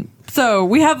moment. So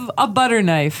we have a butter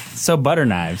knife, So butter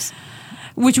knives.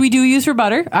 which we do use for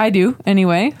butter. I do,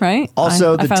 anyway, right?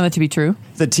 Also, I found that to be true.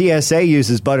 The TSA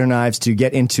uses butter knives to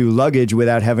get into luggage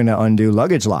without having to undo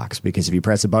luggage locks, because if you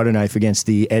press a butter knife against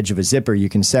the edge of a zipper, you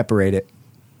can separate it.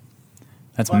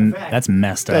 That's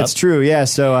messed up. That's true, yeah.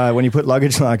 So when you put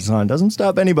luggage locks on, it doesn't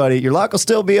stop anybody. Your lock will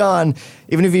still be on.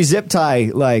 Even if you zip tie,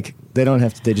 like, they don't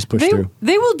have to, they just push through.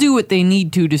 They will do what they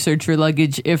need to search for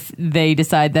luggage if they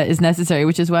decide that is necessary,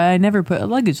 which is why I never put a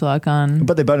luggage lock on.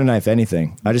 But they butter knife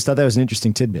anything. I just thought that was an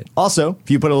interesting tidbit. Also,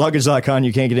 if you put a luggage lock on,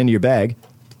 you can't get into your bag,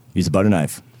 use a butter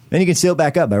knife. Then you can seal it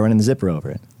back up by running the zipper over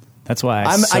it. That's why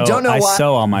I don't know why.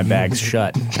 sew all my bags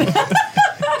shut.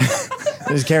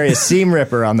 Just carry a seam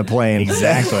ripper on the plane.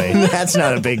 Exactly. That's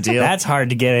not a big deal. That's hard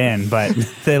to get in, but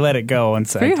they let it go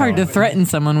once. Very hard to threaten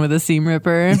someone with a seam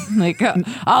ripper. Like,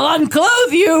 I'll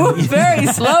unclothe you very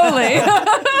slowly.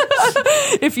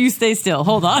 If you stay still.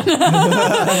 Hold on.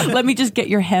 Let me just get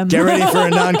your hem. Get ready for a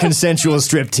non-consensual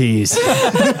striptease.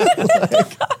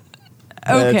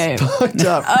 Okay. That's fucked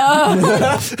up.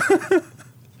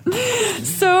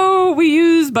 So we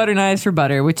use butter knives for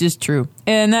butter, which is true.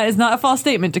 And that is not a false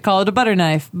statement to call it a butter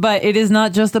knife. But it is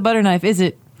not just a butter knife, is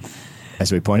it?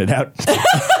 As we pointed out.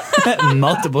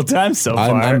 multiple times so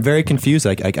far. I'm very confused.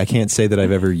 I can't say that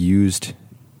I've ever used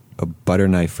a butter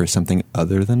knife for something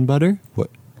other than butter. What?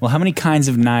 Well, how many kinds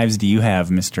of knives do you have,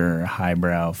 Mr.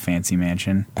 Highbrow Fancy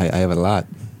Mansion? I have a lot.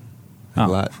 A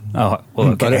lot. Oh, well,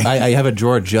 okay. Butter, I have a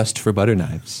drawer just for butter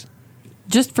knives.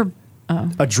 Just for...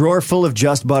 A drawer full of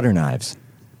just butter knives.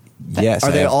 Yes.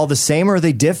 Are they all the same or are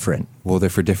they different? Well, they're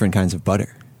for different kinds of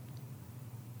butter.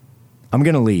 I'm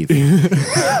going to leave.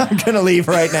 I'm going to leave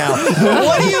right now.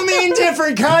 What do you mean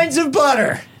different kinds of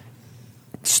butter?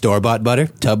 Store-bought butter,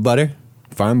 tub butter,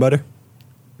 farm butter.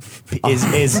 Is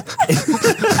Okay,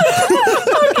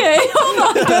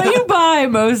 hold on. Don't you buy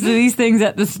most of these things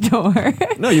at the store?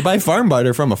 No, you buy farm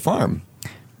butter from a farm.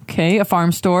 Okay, a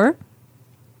farm store.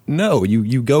 No,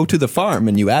 you go to the farm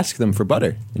and you ask them for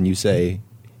butter. And you say,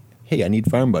 hey, I need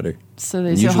farm butter. So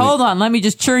they say, hold on, let me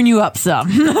just churn you up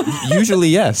some. Usually,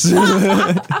 yes.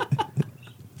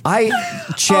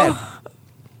 Chet,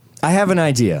 I have an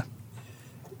idea.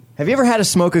 Have you ever had a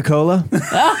Smoke-A-Cola?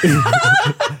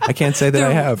 I can't say that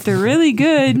I have. They're really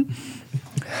good.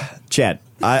 Chet,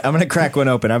 I'm going to crack one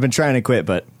open. I've been trying to quit,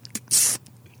 but...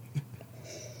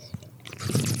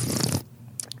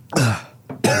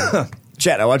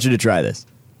 Chet, I want you to try this.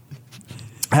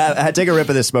 Take a rip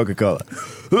of this Smoke-A-Cola.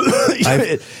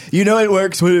 You know it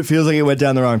works when it feels like it went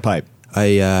down the wrong pipe.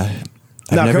 I've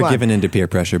never given in to peer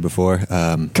pressure before.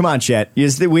 Come on, Chet.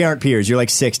 We aren't peers. You're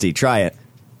like 60. Try it.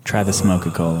 Try the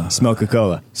Smoke-A-Cola.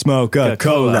 Smoke-A-Cola.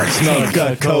 Smoke-A-Cola.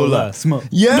 Smoke-A-Cola. Smoke.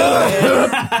 Yeah!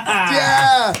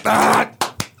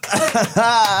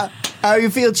 Yeah! How you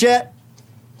feel, Chet?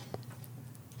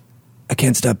 I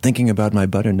can't stop thinking about my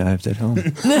butter knives at home.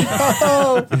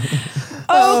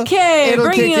 Okay, It'll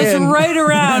bringing kick us in. right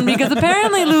around because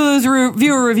apparently Lulu's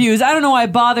viewer reviews. I don't know why I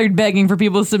bothered begging for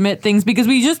people to submit things because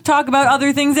we just talk about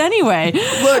other things anyway.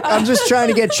 Look, I'm just trying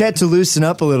to get Chet to loosen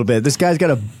up a little bit. This guy's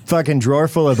got a fucking drawer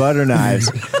full of butter knives.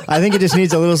 I think he just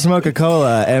needs a little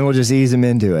Smoke-A-Cola, and we'll just ease him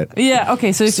into it. Yeah,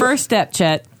 okay, so first step,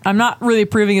 Chet. I'm not really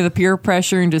approving of the peer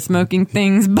pressure into smoking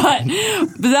things, but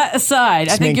that aside,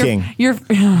 I think you're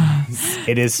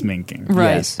It is sminking.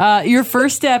 right. Yes. Your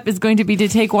first step is going to be to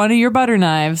take one of your butter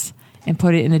knives and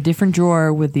put it in a different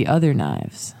drawer with the other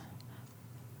knives.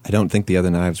 I don't think the other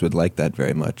knives would like that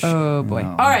very much. Oh, boy.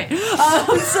 All right.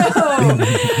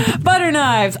 So, butter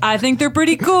knives. I think they're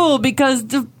pretty cool because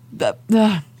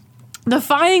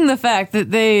defying the fact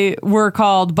that they were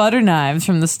called butter knives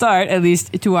from the start, at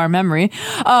least to our memory,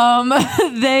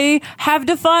 they have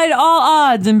defied all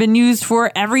odds and been used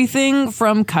for everything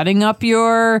from cutting up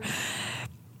your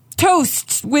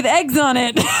toast with eggs on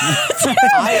it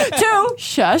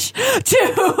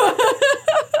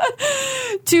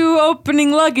to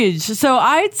opening luggage. So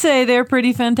I'd say they're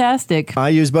pretty fantastic. I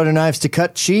use butter knives to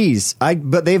cut cheese.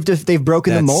 But they've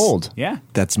broken the mold. Yeah.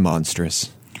 That's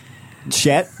monstrous.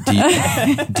 Chet?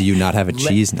 Do you not have a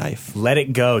cheese knife? Let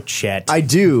it go, Chet. I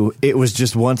do. It was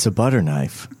just once a butter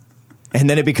knife. And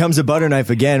then it becomes a butter knife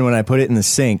again when I put it in the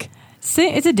sink. See,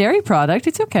 it's a dairy product.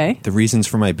 It's okay. The reasons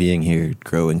for my being here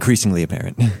grow increasingly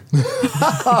apparent.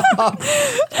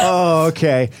 Oh,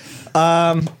 okay.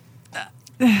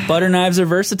 Butter knives are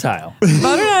versatile.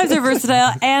 Butter knives are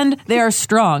versatile and they are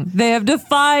strong. They have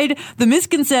defied the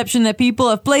misconception that people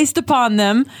have placed upon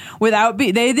them without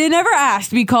they never asked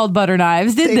to be called butter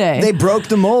knives, did they? They broke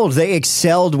the mold. They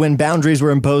excelled when boundaries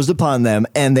were imposed upon them,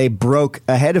 and they broke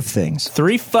ahead of things.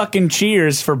 3 fucking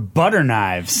cheers for butter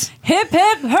knives. Hip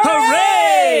hip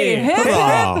hooray! Hip hip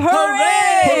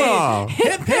hooray!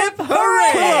 Hip hip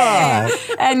hooray!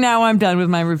 And now I'm done with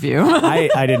my review.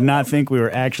 I did not think we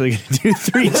were actually going to do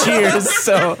 3 cheers,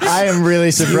 so I am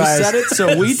really surprised. You said it,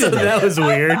 so we did it. That was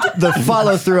weird. The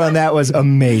follow through on that was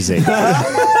amazing.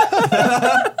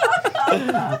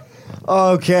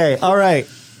 Okay, all right.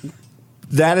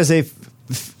 That is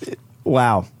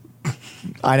wow.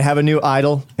 I have a new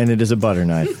idol, and it is a butter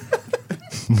knife.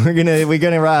 We're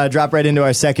gonna drop right into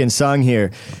our second song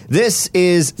here. This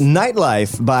is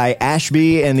Nightlife by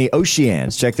Ashby and the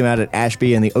Oceans. Check them out at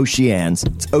Ashby and the Oceans.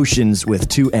 It's oceans with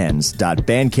 2 N's.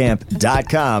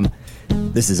 .bandcamp.com.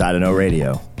 This is I Don't Know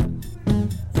Radio.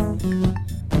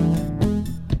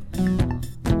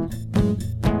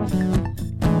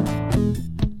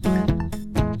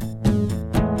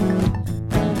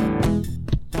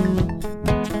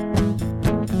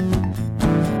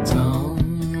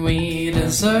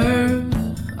 Deserve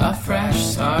a fresh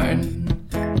start.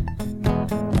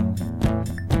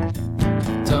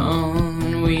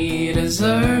 Don't we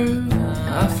deserve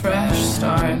a fresh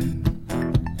start?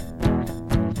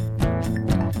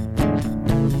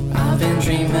 I've been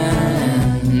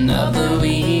dreaming of the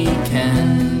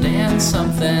weekend and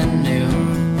something new.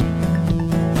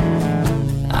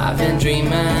 I've been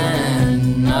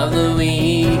dreaming of the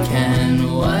weekend.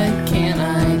 What can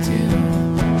I do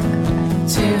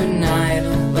tonight?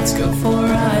 Let's go for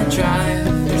a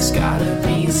drive. There's gotta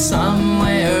be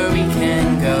somewhere we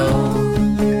can go.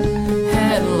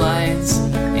 Headlights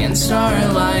and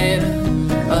starlight,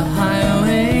 a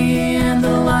highway and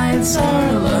the lights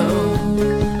are low.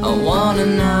 I want a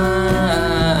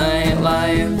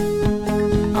nightlife.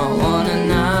 I want a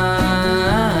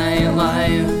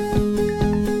nightlife.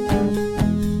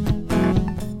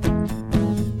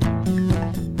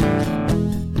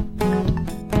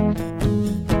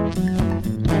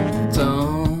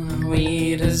 Don't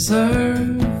we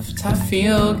deserve to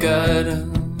feel good?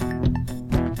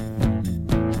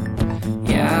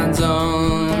 Yeah,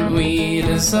 don't we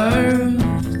deserve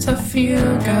to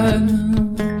feel good?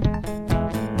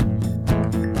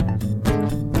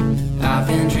 I've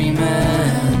been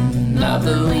dreaming of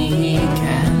the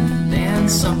weekend and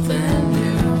something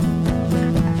new.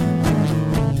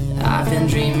 I've been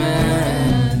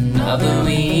dreaming of the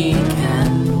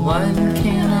weekend. What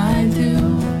can I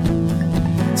do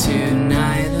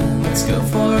tonight? Let's go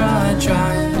for a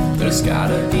drive. There's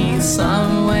gotta be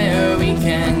somewhere we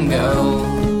can go.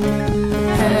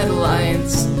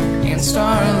 Headlights and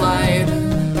starlight,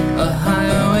 a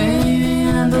highway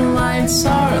and the lights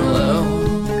are low.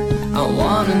 I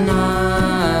want a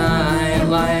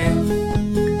nightlife,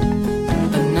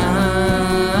 a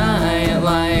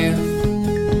nightlife.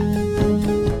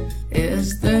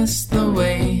 Is this the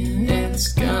way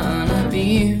it's gonna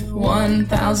be?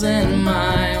 1,000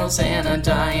 miles and a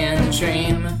dying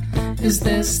dream. Is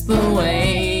this the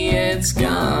way it's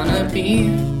gonna be?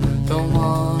 Don't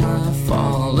wanna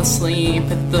fall asleep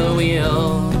at the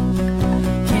wheel.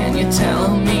 Can you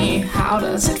tell me, how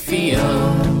does it feel?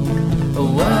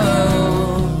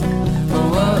 Whoa,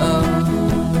 whoa.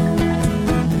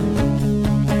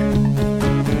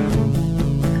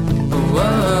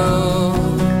 Whoa,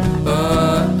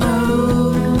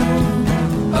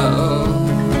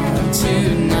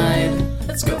 tonight,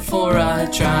 let's go for a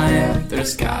drive.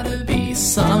 There's gotta be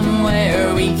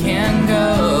somewhere we can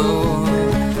go.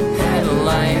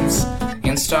 Headlights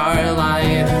and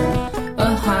starlight,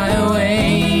 a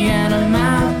highway and a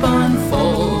map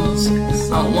unfolds.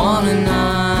 I want a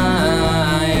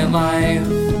nightlife,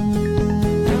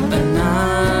 a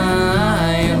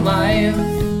nightlife.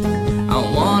 I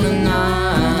want a nightlife.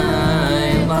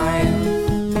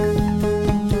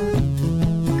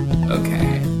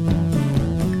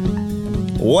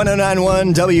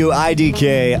 1091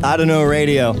 WIDK, I Don't Know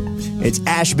Radio. It's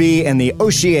Ashby and the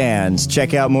Oceans.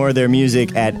 Check out more of their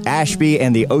music at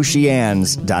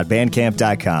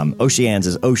ashbyandoceans.bandcamp.com. Oceans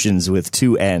is oceans with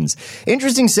 2 N's.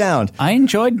 Interesting sound. I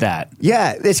enjoyed that.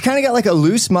 Yeah, it's kind of got like a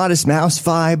loose Modest Mouse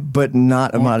vibe, but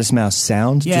not a Modest Mouse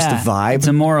sound, just a vibe. It's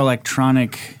a more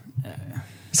electronic...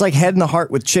 It's like Head in the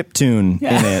Heart with chiptune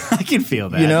in it. I can feel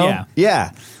that, You know?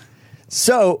 Yeah.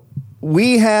 So,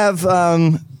 we have,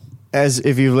 as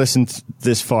if you've listened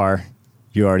this far,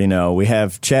 you already know, we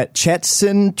have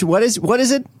Chetson. What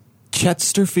is it?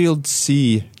 Chesterfield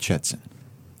C. Chetson.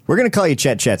 We're going to call you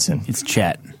Chet Chetson. It's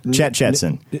Chet. Chet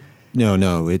Chetson. No.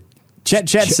 Chet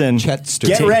Chetson.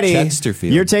 Get ready.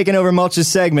 Chesterfield. You're taking over Mulch's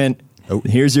segment. Oh.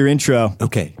 Here's your intro.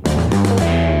 Okay.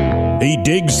 He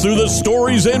digs through the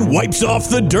stories and wipes off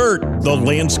the dirt. The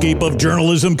landscape of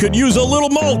journalism could use a little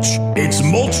mulch. It's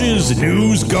Mulch's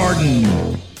News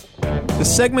Garden. The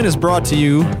segment is brought to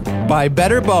you by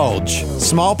Better Bulge.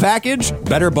 Small package,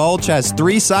 Better Bulge has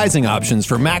 3 sizing options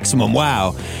for maximum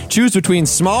wow. Choose between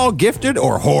small, gifted,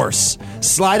 or horse.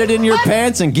 Slide it in your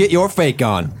pants and get your fake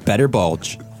on. Better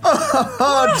Bulge.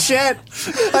 Oh, Chet.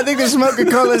 I think the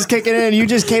Smoke-A-Cola is kicking in. You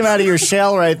just came out of your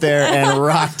shell right there and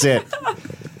rocked it.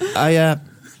 I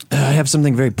have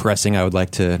something very pressing I would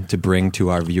like to bring to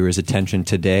our viewers' attention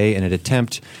today in an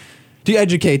attempt to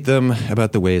educate them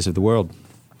about the ways of the world.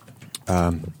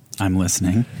 I'm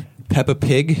listening. Peppa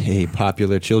Pig, a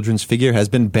popular children's figure, has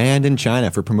been banned in China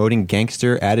for promoting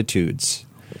gangster attitudes.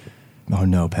 Oh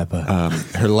no, Peppa.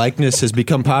 Her likeness has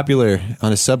become popular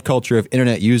on a subculture of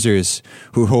internet users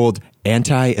who hold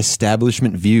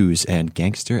anti-establishment views and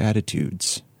gangster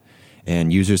attitudes.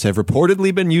 And users have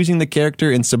reportedly been using the character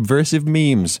in subversive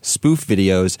memes, spoof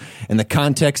videos, in the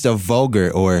context of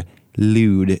vulgar or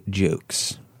lewd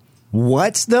jokes.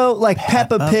 What though? Like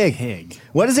Peppa Pig.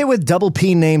 What is it with double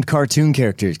P named cartoon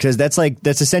characters? Because that's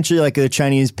essentially like the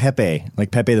Chinese Pepe,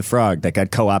 like Pepe the Frog, that got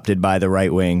co-opted by the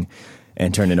right wing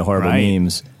and turned into horrible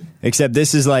memes. Except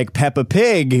this is like Peppa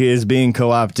Pig is being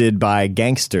co-opted by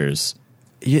gangsters.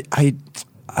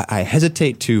 I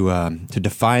hesitate to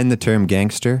define the term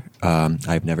gangster.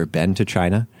 I've never been to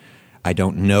China. I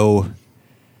don't know.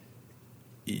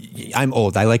 I'm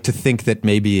old. I like to think that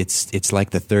maybe it's like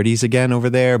the 30s again over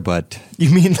there, but you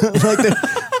mean like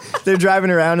they're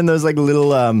driving around in those like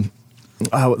little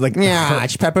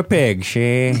it's Peppa Pig.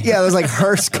 Those like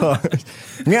hearse cars.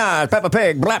 Yeah, Peppa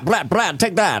Pig. Blah blah blah.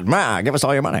 Take that. Give us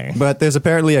all your money. But there's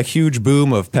apparently a huge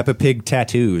boom of Peppa Pig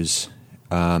tattoos.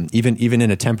 Even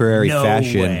in a temporary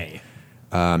fashion,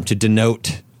 to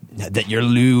denote that you're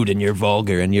lewd and you're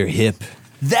vulgar and you're hip.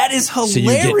 That is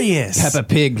hilarious. So you get Peppa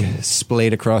Pig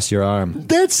splayed across your arm.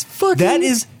 That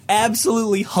is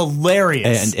absolutely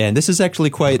hilarious. And this is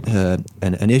actually quite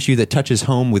an issue that touches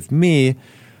home with me.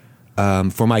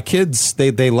 For my kids,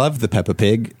 they love the Peppa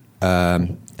Pig,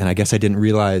 and I guess I didn't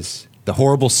realize the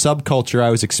horrible subculture I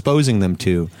was exposing them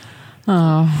to.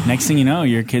 Oh. Next thing you know,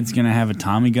 your kid's gonna have a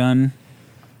Tommy gun.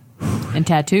 And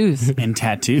tattoos.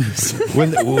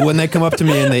 When they come up to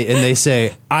me and they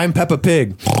say, "I'm Peppa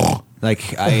Pig,"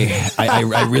 like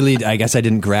I really, I guess I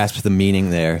didn't grasp the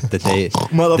meaning there that they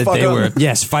were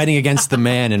fighting against the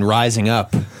man and rising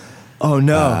up. Oh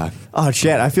no!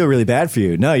 Shit! I feel really bad for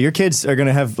you. No, your kids are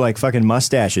gonna have like fucking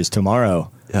mustaches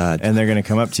tomorrow, and they're gonna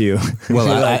come up to you.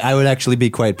 Well, I would actually be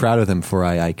quite proud of them, for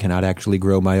I cannot actually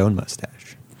grow my own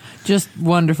mustache. Just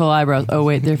wonderful eyebrows. Oh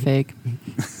wait, they're fake.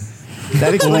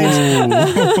 That explains.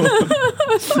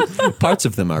 Parts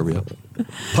of them are real.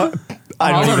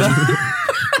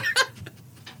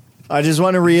 I just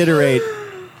want to reiterate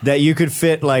that you could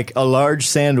fit like a large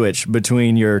sandwich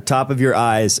between your top of your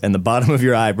eyes and the bottom of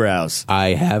your eyebrows. I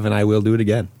have, and I will do it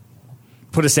again.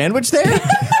 Put a sandwich there?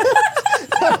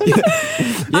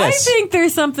 Yes. I think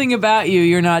there's something about you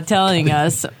you're not telling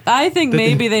us. I think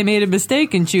maybe they made a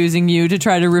mistake in choosing you to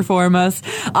try to reform us.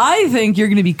 I think you're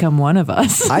going to become one of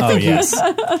us.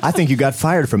 I think you got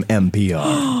fired from NPR.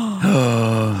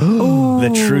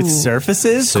 The truth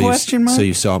surfaces? So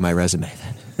you saw my resume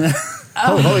then.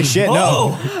 Holy shit!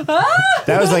 No,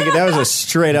 that was a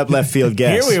straight up left field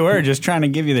guess. Here we were just trying to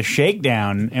give you the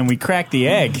shakedown, and we cracked the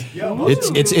egg.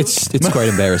 It's quite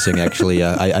embarrassing, actually.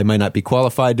 I might not be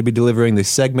qualified to be delivering this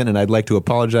segment, and I'd like to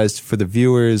apologize for the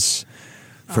viewers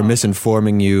for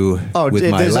misinforming you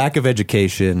with my lack of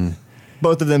education.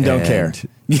 Both of them don't care.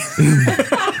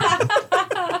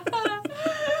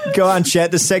 Go on,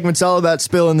 Chet. This segment's all about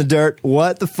spilling the dirt.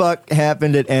 What the fuck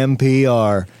happened at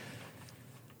NPR?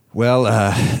 Well,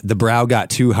 the brow got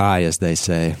too high, as they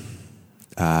say.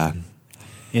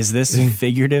 Is this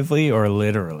figuratively or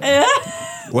literally?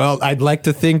 Well, I'd like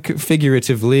to think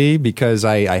figuratively because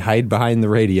I hide behind the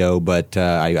radio, but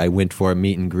I went for a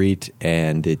meet and greet,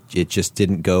 and it just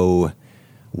didn't go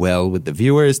well with the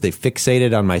viewers. They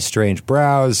fixated on my strange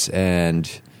brows, and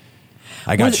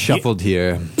I got shuffled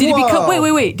here. Did it become?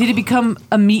 Wait. Did it become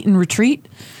a meet and retreat?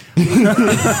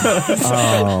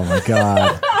 Oh my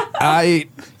God! I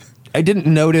didn't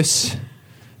notice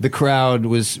the crowd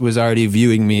was already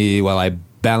viewing me while I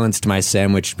balanced my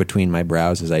sandwich between my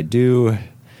brows as I do.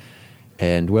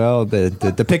 And, well,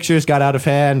 the pictures got out of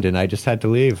hand, and I just had to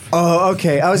leave. Oh,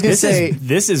 okay. I was going to say...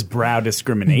 This is brow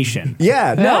discrimination.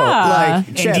 Yeah, no,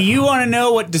 like... And do you want to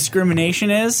know what discrimination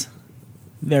is?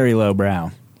 Very low brow.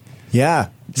 Yeah.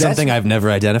 Something I've never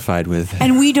identified with.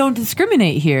 And we don't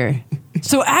discriminate here.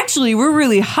 So actually, we're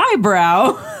really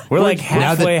highbrow. We're like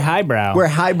halfway highbrow. We're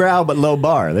highbrow but low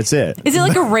bar. That's it. Is it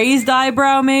like a raised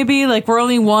eyebrow? Maybe like we're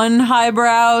only one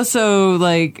highbrow. So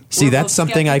like, see, that's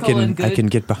something I can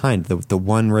get behind. The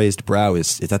one raised brow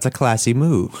that's a classy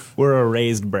move. We're a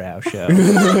raised brow show.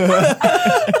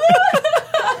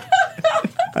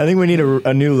 I think we need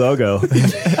a new logo. To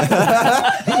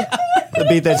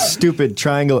beat that stupid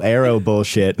triangle arrow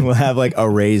bullshit. We'll have like a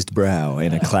raised brow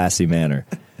in a classy manner.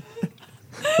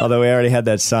 Although we already had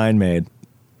that sign made.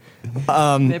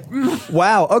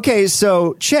 Wow. Okay,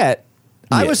 so Chet,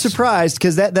 I was surprised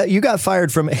because that you got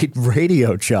fired from a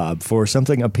radio job for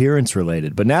something appearance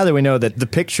related. But now that we know that the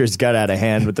pictures got out of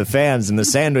hand with the fans and the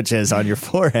sandwiches on your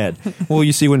forehead. Well,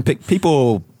 you see, when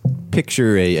people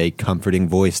picture a comforting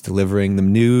voice delivering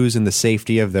them news in the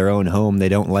safety of their own home, they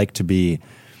don't like to be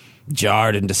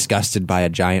jarred and disgusted by a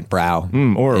giant brow.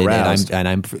 Or aroused.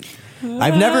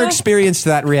 I've never experienced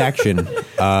that reaction.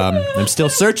 I'm still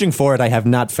searching for it. I have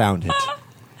not found it.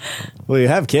 Well, you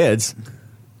have kids.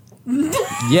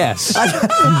 Yes.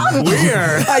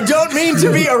 Weird. I don't mean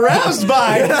to be aroused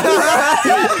by.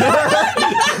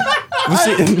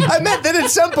 I meant that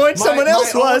at some point someone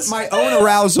else was. My own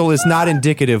arousal is not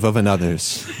indicative of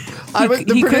another's.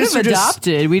 He could have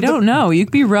adopted. We don't know. You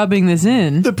could be rubbing this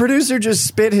in. The producer just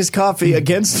spit his coffee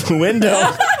against the window.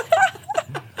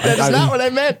 That's not what I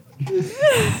meant.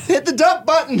 Hit the dump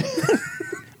button.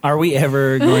 Are we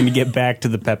ever going to get back to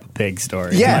the Peppa Pig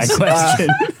story? Yes. My question.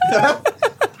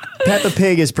 Peppa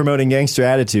Pig is promoting gangster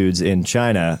attitudes in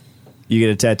China. You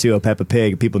get a tattoo of Peppa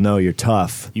Pig, people know you're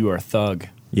tough. You are a thug.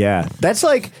 Yeah. That's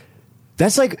like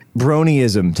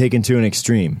bronyism taken to an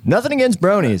extreme. Nothing against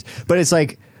bronies, but it's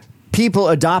like people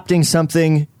adopting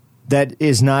something that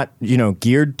is not,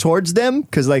 geared towards them.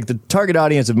 Because, like, the target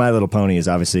audience of My Little Pony is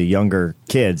obviously younger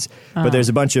kids. But there's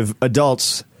a bunch of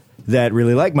adults that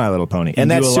really like My Little Pony. And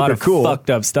that's do a super lot of cool. Fucked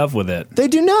up stuff with it. They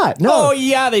do not. No. Oh,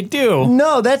 yeah, they do.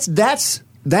 No, that's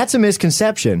a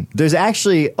misconception. There's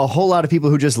actually a whole lot of people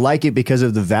who just like it because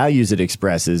of the values it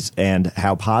expresses and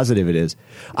how positive it is.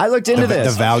 I looked into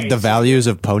this. The values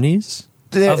of ponies?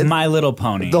 Of My Little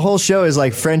Pony. The whole show is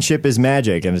like friendship is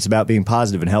magic, and it's about being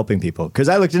positive and helping people. Because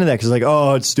I looked into that because like,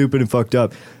 oh, it's stupid and fucked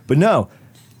up. But no,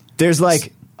 there's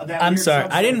like... I'm sorry.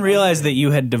 I didn't realize that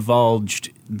you had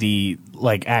divulged the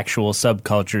actual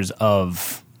subcultures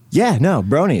of... Yeah, no,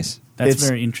 bronies. That's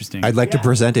very interesting. I'd like to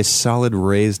present a solid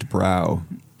raised brow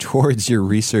towards your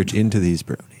research into these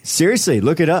bronies. Seriously,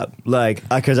 look it up. Like,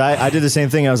 because I did the same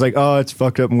thing. I was like, oh, it's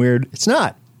fucked up and weird. It's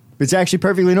not. It's actually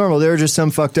perfectly normal. There are just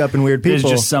some fucked up and weird people.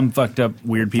 There's just some fucked up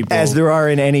weird people. As there are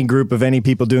in any group of any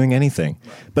people doing anything.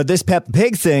 But this Peppa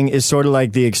Pig thing is sort of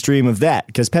like the extreme of that.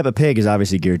 Because Peppa Pig is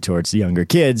obviously geared towards the younger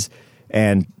kids.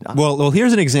 And well,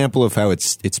 here's an example of how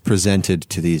it's presented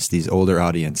to these older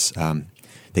audience.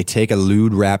 They take a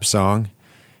lewd rap song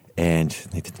and,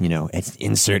 it's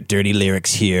insert dirty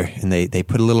lyrics here. And they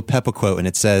put a little Peppa quote and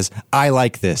it says, I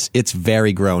like this. It's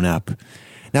very grown up.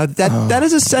 Now, that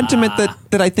is a sentiment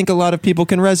that I think a lot of people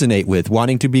can resonate with,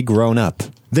 wanting to be grown up.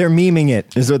 They're memeing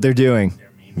it, is what they're doing.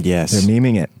 Yes. They're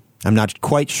memeing it. I'm not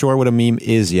quite sure what a meme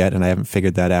is yet, and I haven't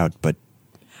figured that out, but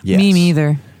yes. Me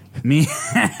neither. Me?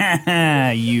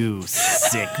 You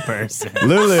sick person.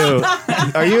 Lulu,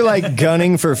 are you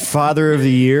gunning for Father of the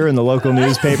Year in the local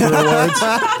newspaper awards?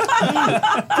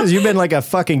 Because you've been like a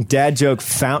fucking dad joke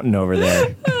fountain over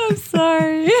there. I'm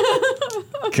sorry.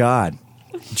 God.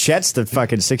 Chet's the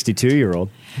fucking 62-year-old.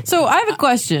 So I have a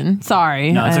question.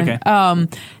 Sorry. No, it's okay.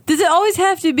 Does it always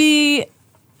have to be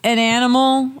an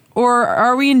animal, or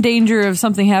are we in danger of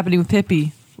something happening with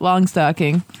Pippi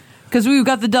Longstocking? Because we've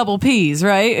got the double P's,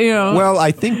 right? Well,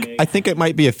 I think it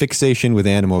might be a fixation with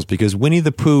animals because Winnie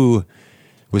the Pooh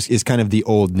is kind of the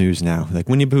old news now. Like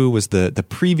Winnie the Pooh was the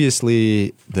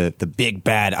previously the big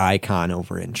bad icon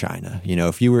over in China.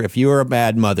 If you were a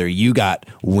bad mother, you got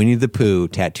Winnie the Pooh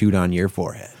tattooed on your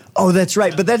forehead. Oh, that's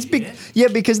right. But that's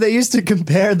because they used to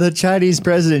compare the Chinese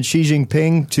president Xi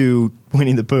Jinping to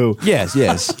Winnie the Pooh. Yes.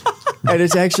 And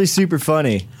it's actually super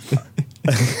funny.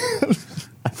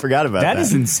 I forgot about that. That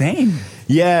is insane.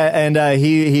 Yeah, and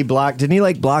he blocked. Didn't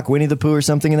he block Winnie the Pooh or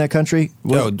something in that country?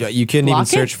 No, you couldn't even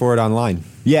search for it online.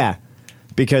 Yeah,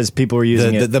 because people were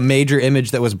using it. The major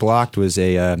image that was blocked was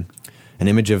an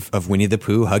image of Winnie the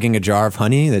Pooh hugging a jar of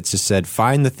honey that just said,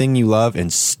 "Find the thing you love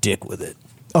and stick with it."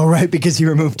 Oh, right, because he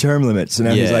removed term limits, so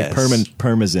now he's like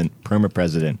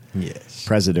perma-president. Yes,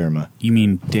 Presiderma. You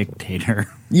mean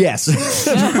dictator? Yes.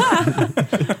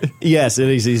 Yes, it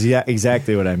is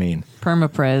exactly what I mean.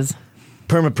 Perma-prez.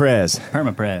 Perma-prez.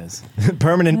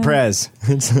 Permanent prez.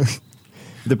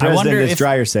 The president is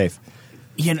dryer safe.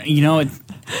 You know,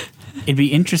 it'd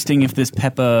be interesting if this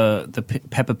Peppa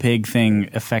Pig thing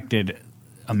affected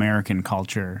American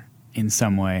culture in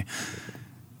some way.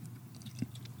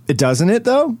 It doesn't it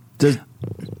though?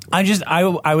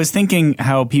 I was thinking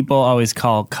how people always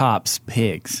call cops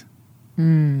pigs.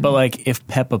 But if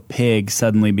Peppa Pig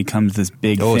suddenly becomes this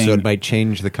big thing, so it might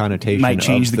change the connotation.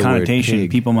 Word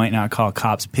pig. People might not call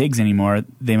cops pigs anymore.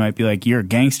 They might be like, "You're a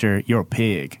gangster. You're a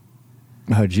pig."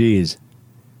 Oh, geez.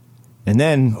 And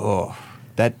then,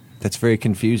 that's very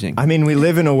confusing. I mean, we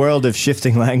live in a world of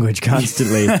shifting language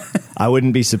constantly. I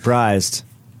wouldn't be surprised.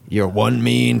 You're one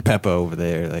mean Peppa over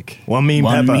there, one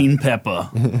mean Peppa.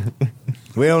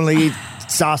 We only eat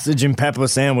sausage and pepper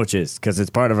sandwiches because it's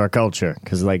part of our culture.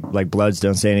 Because Bloods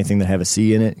don't say anything that have a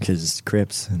C in it because it's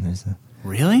Crips. And there's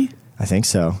Really? I think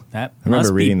so. That I remember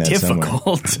must reading be that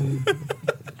difficult.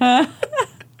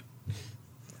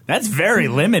 That's very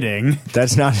limiting.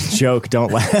 That's not a joke.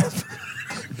 Don't laugh.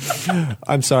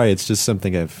 I'm sorry. It's just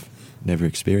something I've never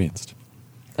experienced.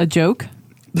 A joke?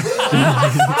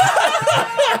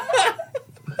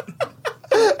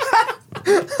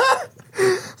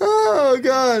 Oh,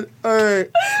 God. All right.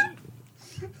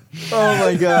 Oh,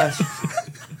 my gosh.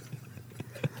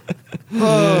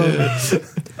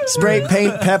 Spray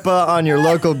paint Peppa on your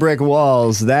local brick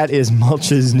walls. That is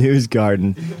Mulch's News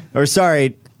Garden. Or,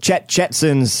 sorry,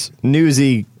 Chetson's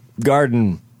Newsy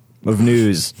Garden of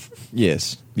News.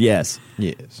 Yes.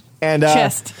 And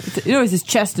chest. It always is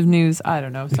chest of news. I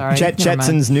don't know. Sorry.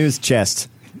 Chetson's News Chest.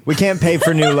 We can't pay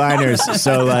for new liners,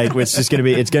 so it's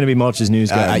gonna be Mulch's News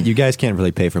Garden. You guys can't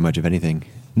really pay for much of anything.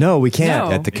 No, we can't.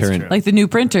 No. At the current, like the new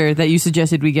printer that you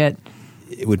suggested we get,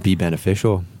 it would be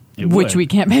beneficial. which we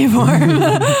can't pay for.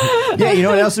 Yeah, you know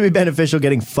what else would be beneficial?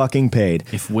 Getting fucking paid.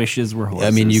 If wishes were horses.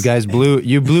 I mean, you guys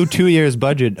blew 2 years'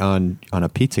 budget on a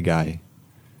pizza guy.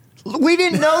 We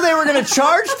didn't know they were going to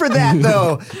charge for that,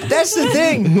 though. That's the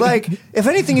thing. If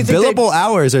anything, you think billable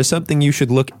hours are something you should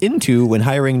look into when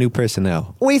hiring new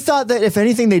personnel. We thought that if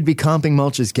anything, they'd be comping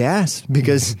Mulch's gas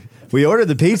because we ordered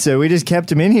the pizza. We just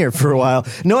kept him in here for a while.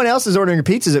 No one else is ordering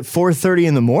pizzas at 4:30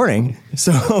 in the morning,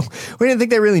 so we didn't think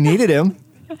they really needed him.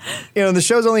 The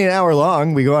show's only an hour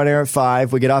long. We go on air at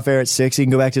 5. We get off air at 6. You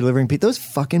can go back to delivering pizza. Those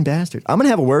fucking bastards. I'm going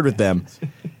to have a word with them,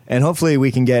 and hopefully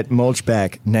we can get Mulch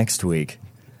back next week.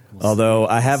 Although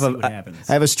I have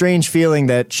a strange feeling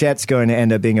that Chet's going to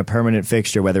end up being a permanent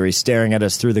fixture, whether he's staring at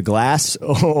us through the glass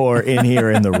or in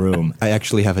here in the room. I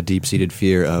actually have a deep-seated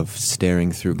fear of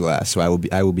staring through glass, so I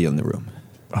will be in the room.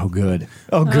 Oh, good.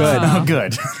 Oh, good. Oh,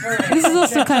 good. This is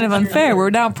also kind of unfair.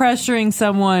 We're now pressuring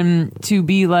someone to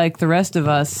be like the rest of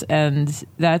us, and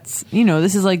that's,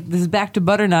 this is back to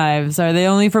butter knives. Are they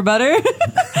only for butter?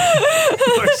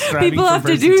 People have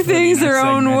to do things their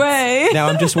own way. Now,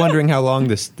 I'm just wondering how long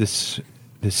this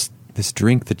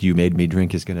drink that you made me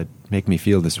drink is going to make me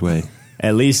feel this way.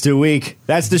 At least a week.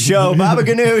 That's the show. Baba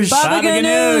Ganoush. Baba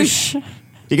Ganoush.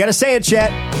 You got to say it,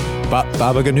 Chet.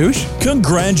 Baba Ganoush?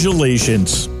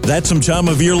 Congratulations. That's some time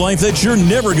of your life that you're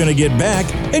never going to get back,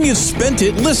 and you spent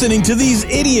it listening to these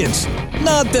idiots.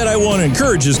 Not that I want to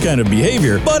encourage this kind of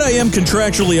behavior, but I am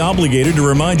contractually obligated to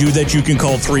remind you that you can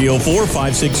call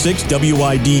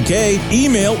 304-566-WIDK,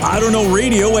 email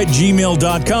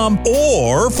IDon'tKnowRadio@gmail.com,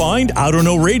 or find I Don't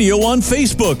Know Radio on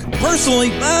Facebook.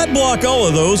 Personally, I'd block all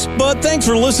of those, but thanks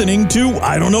for listening to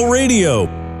I Don't Know Radio.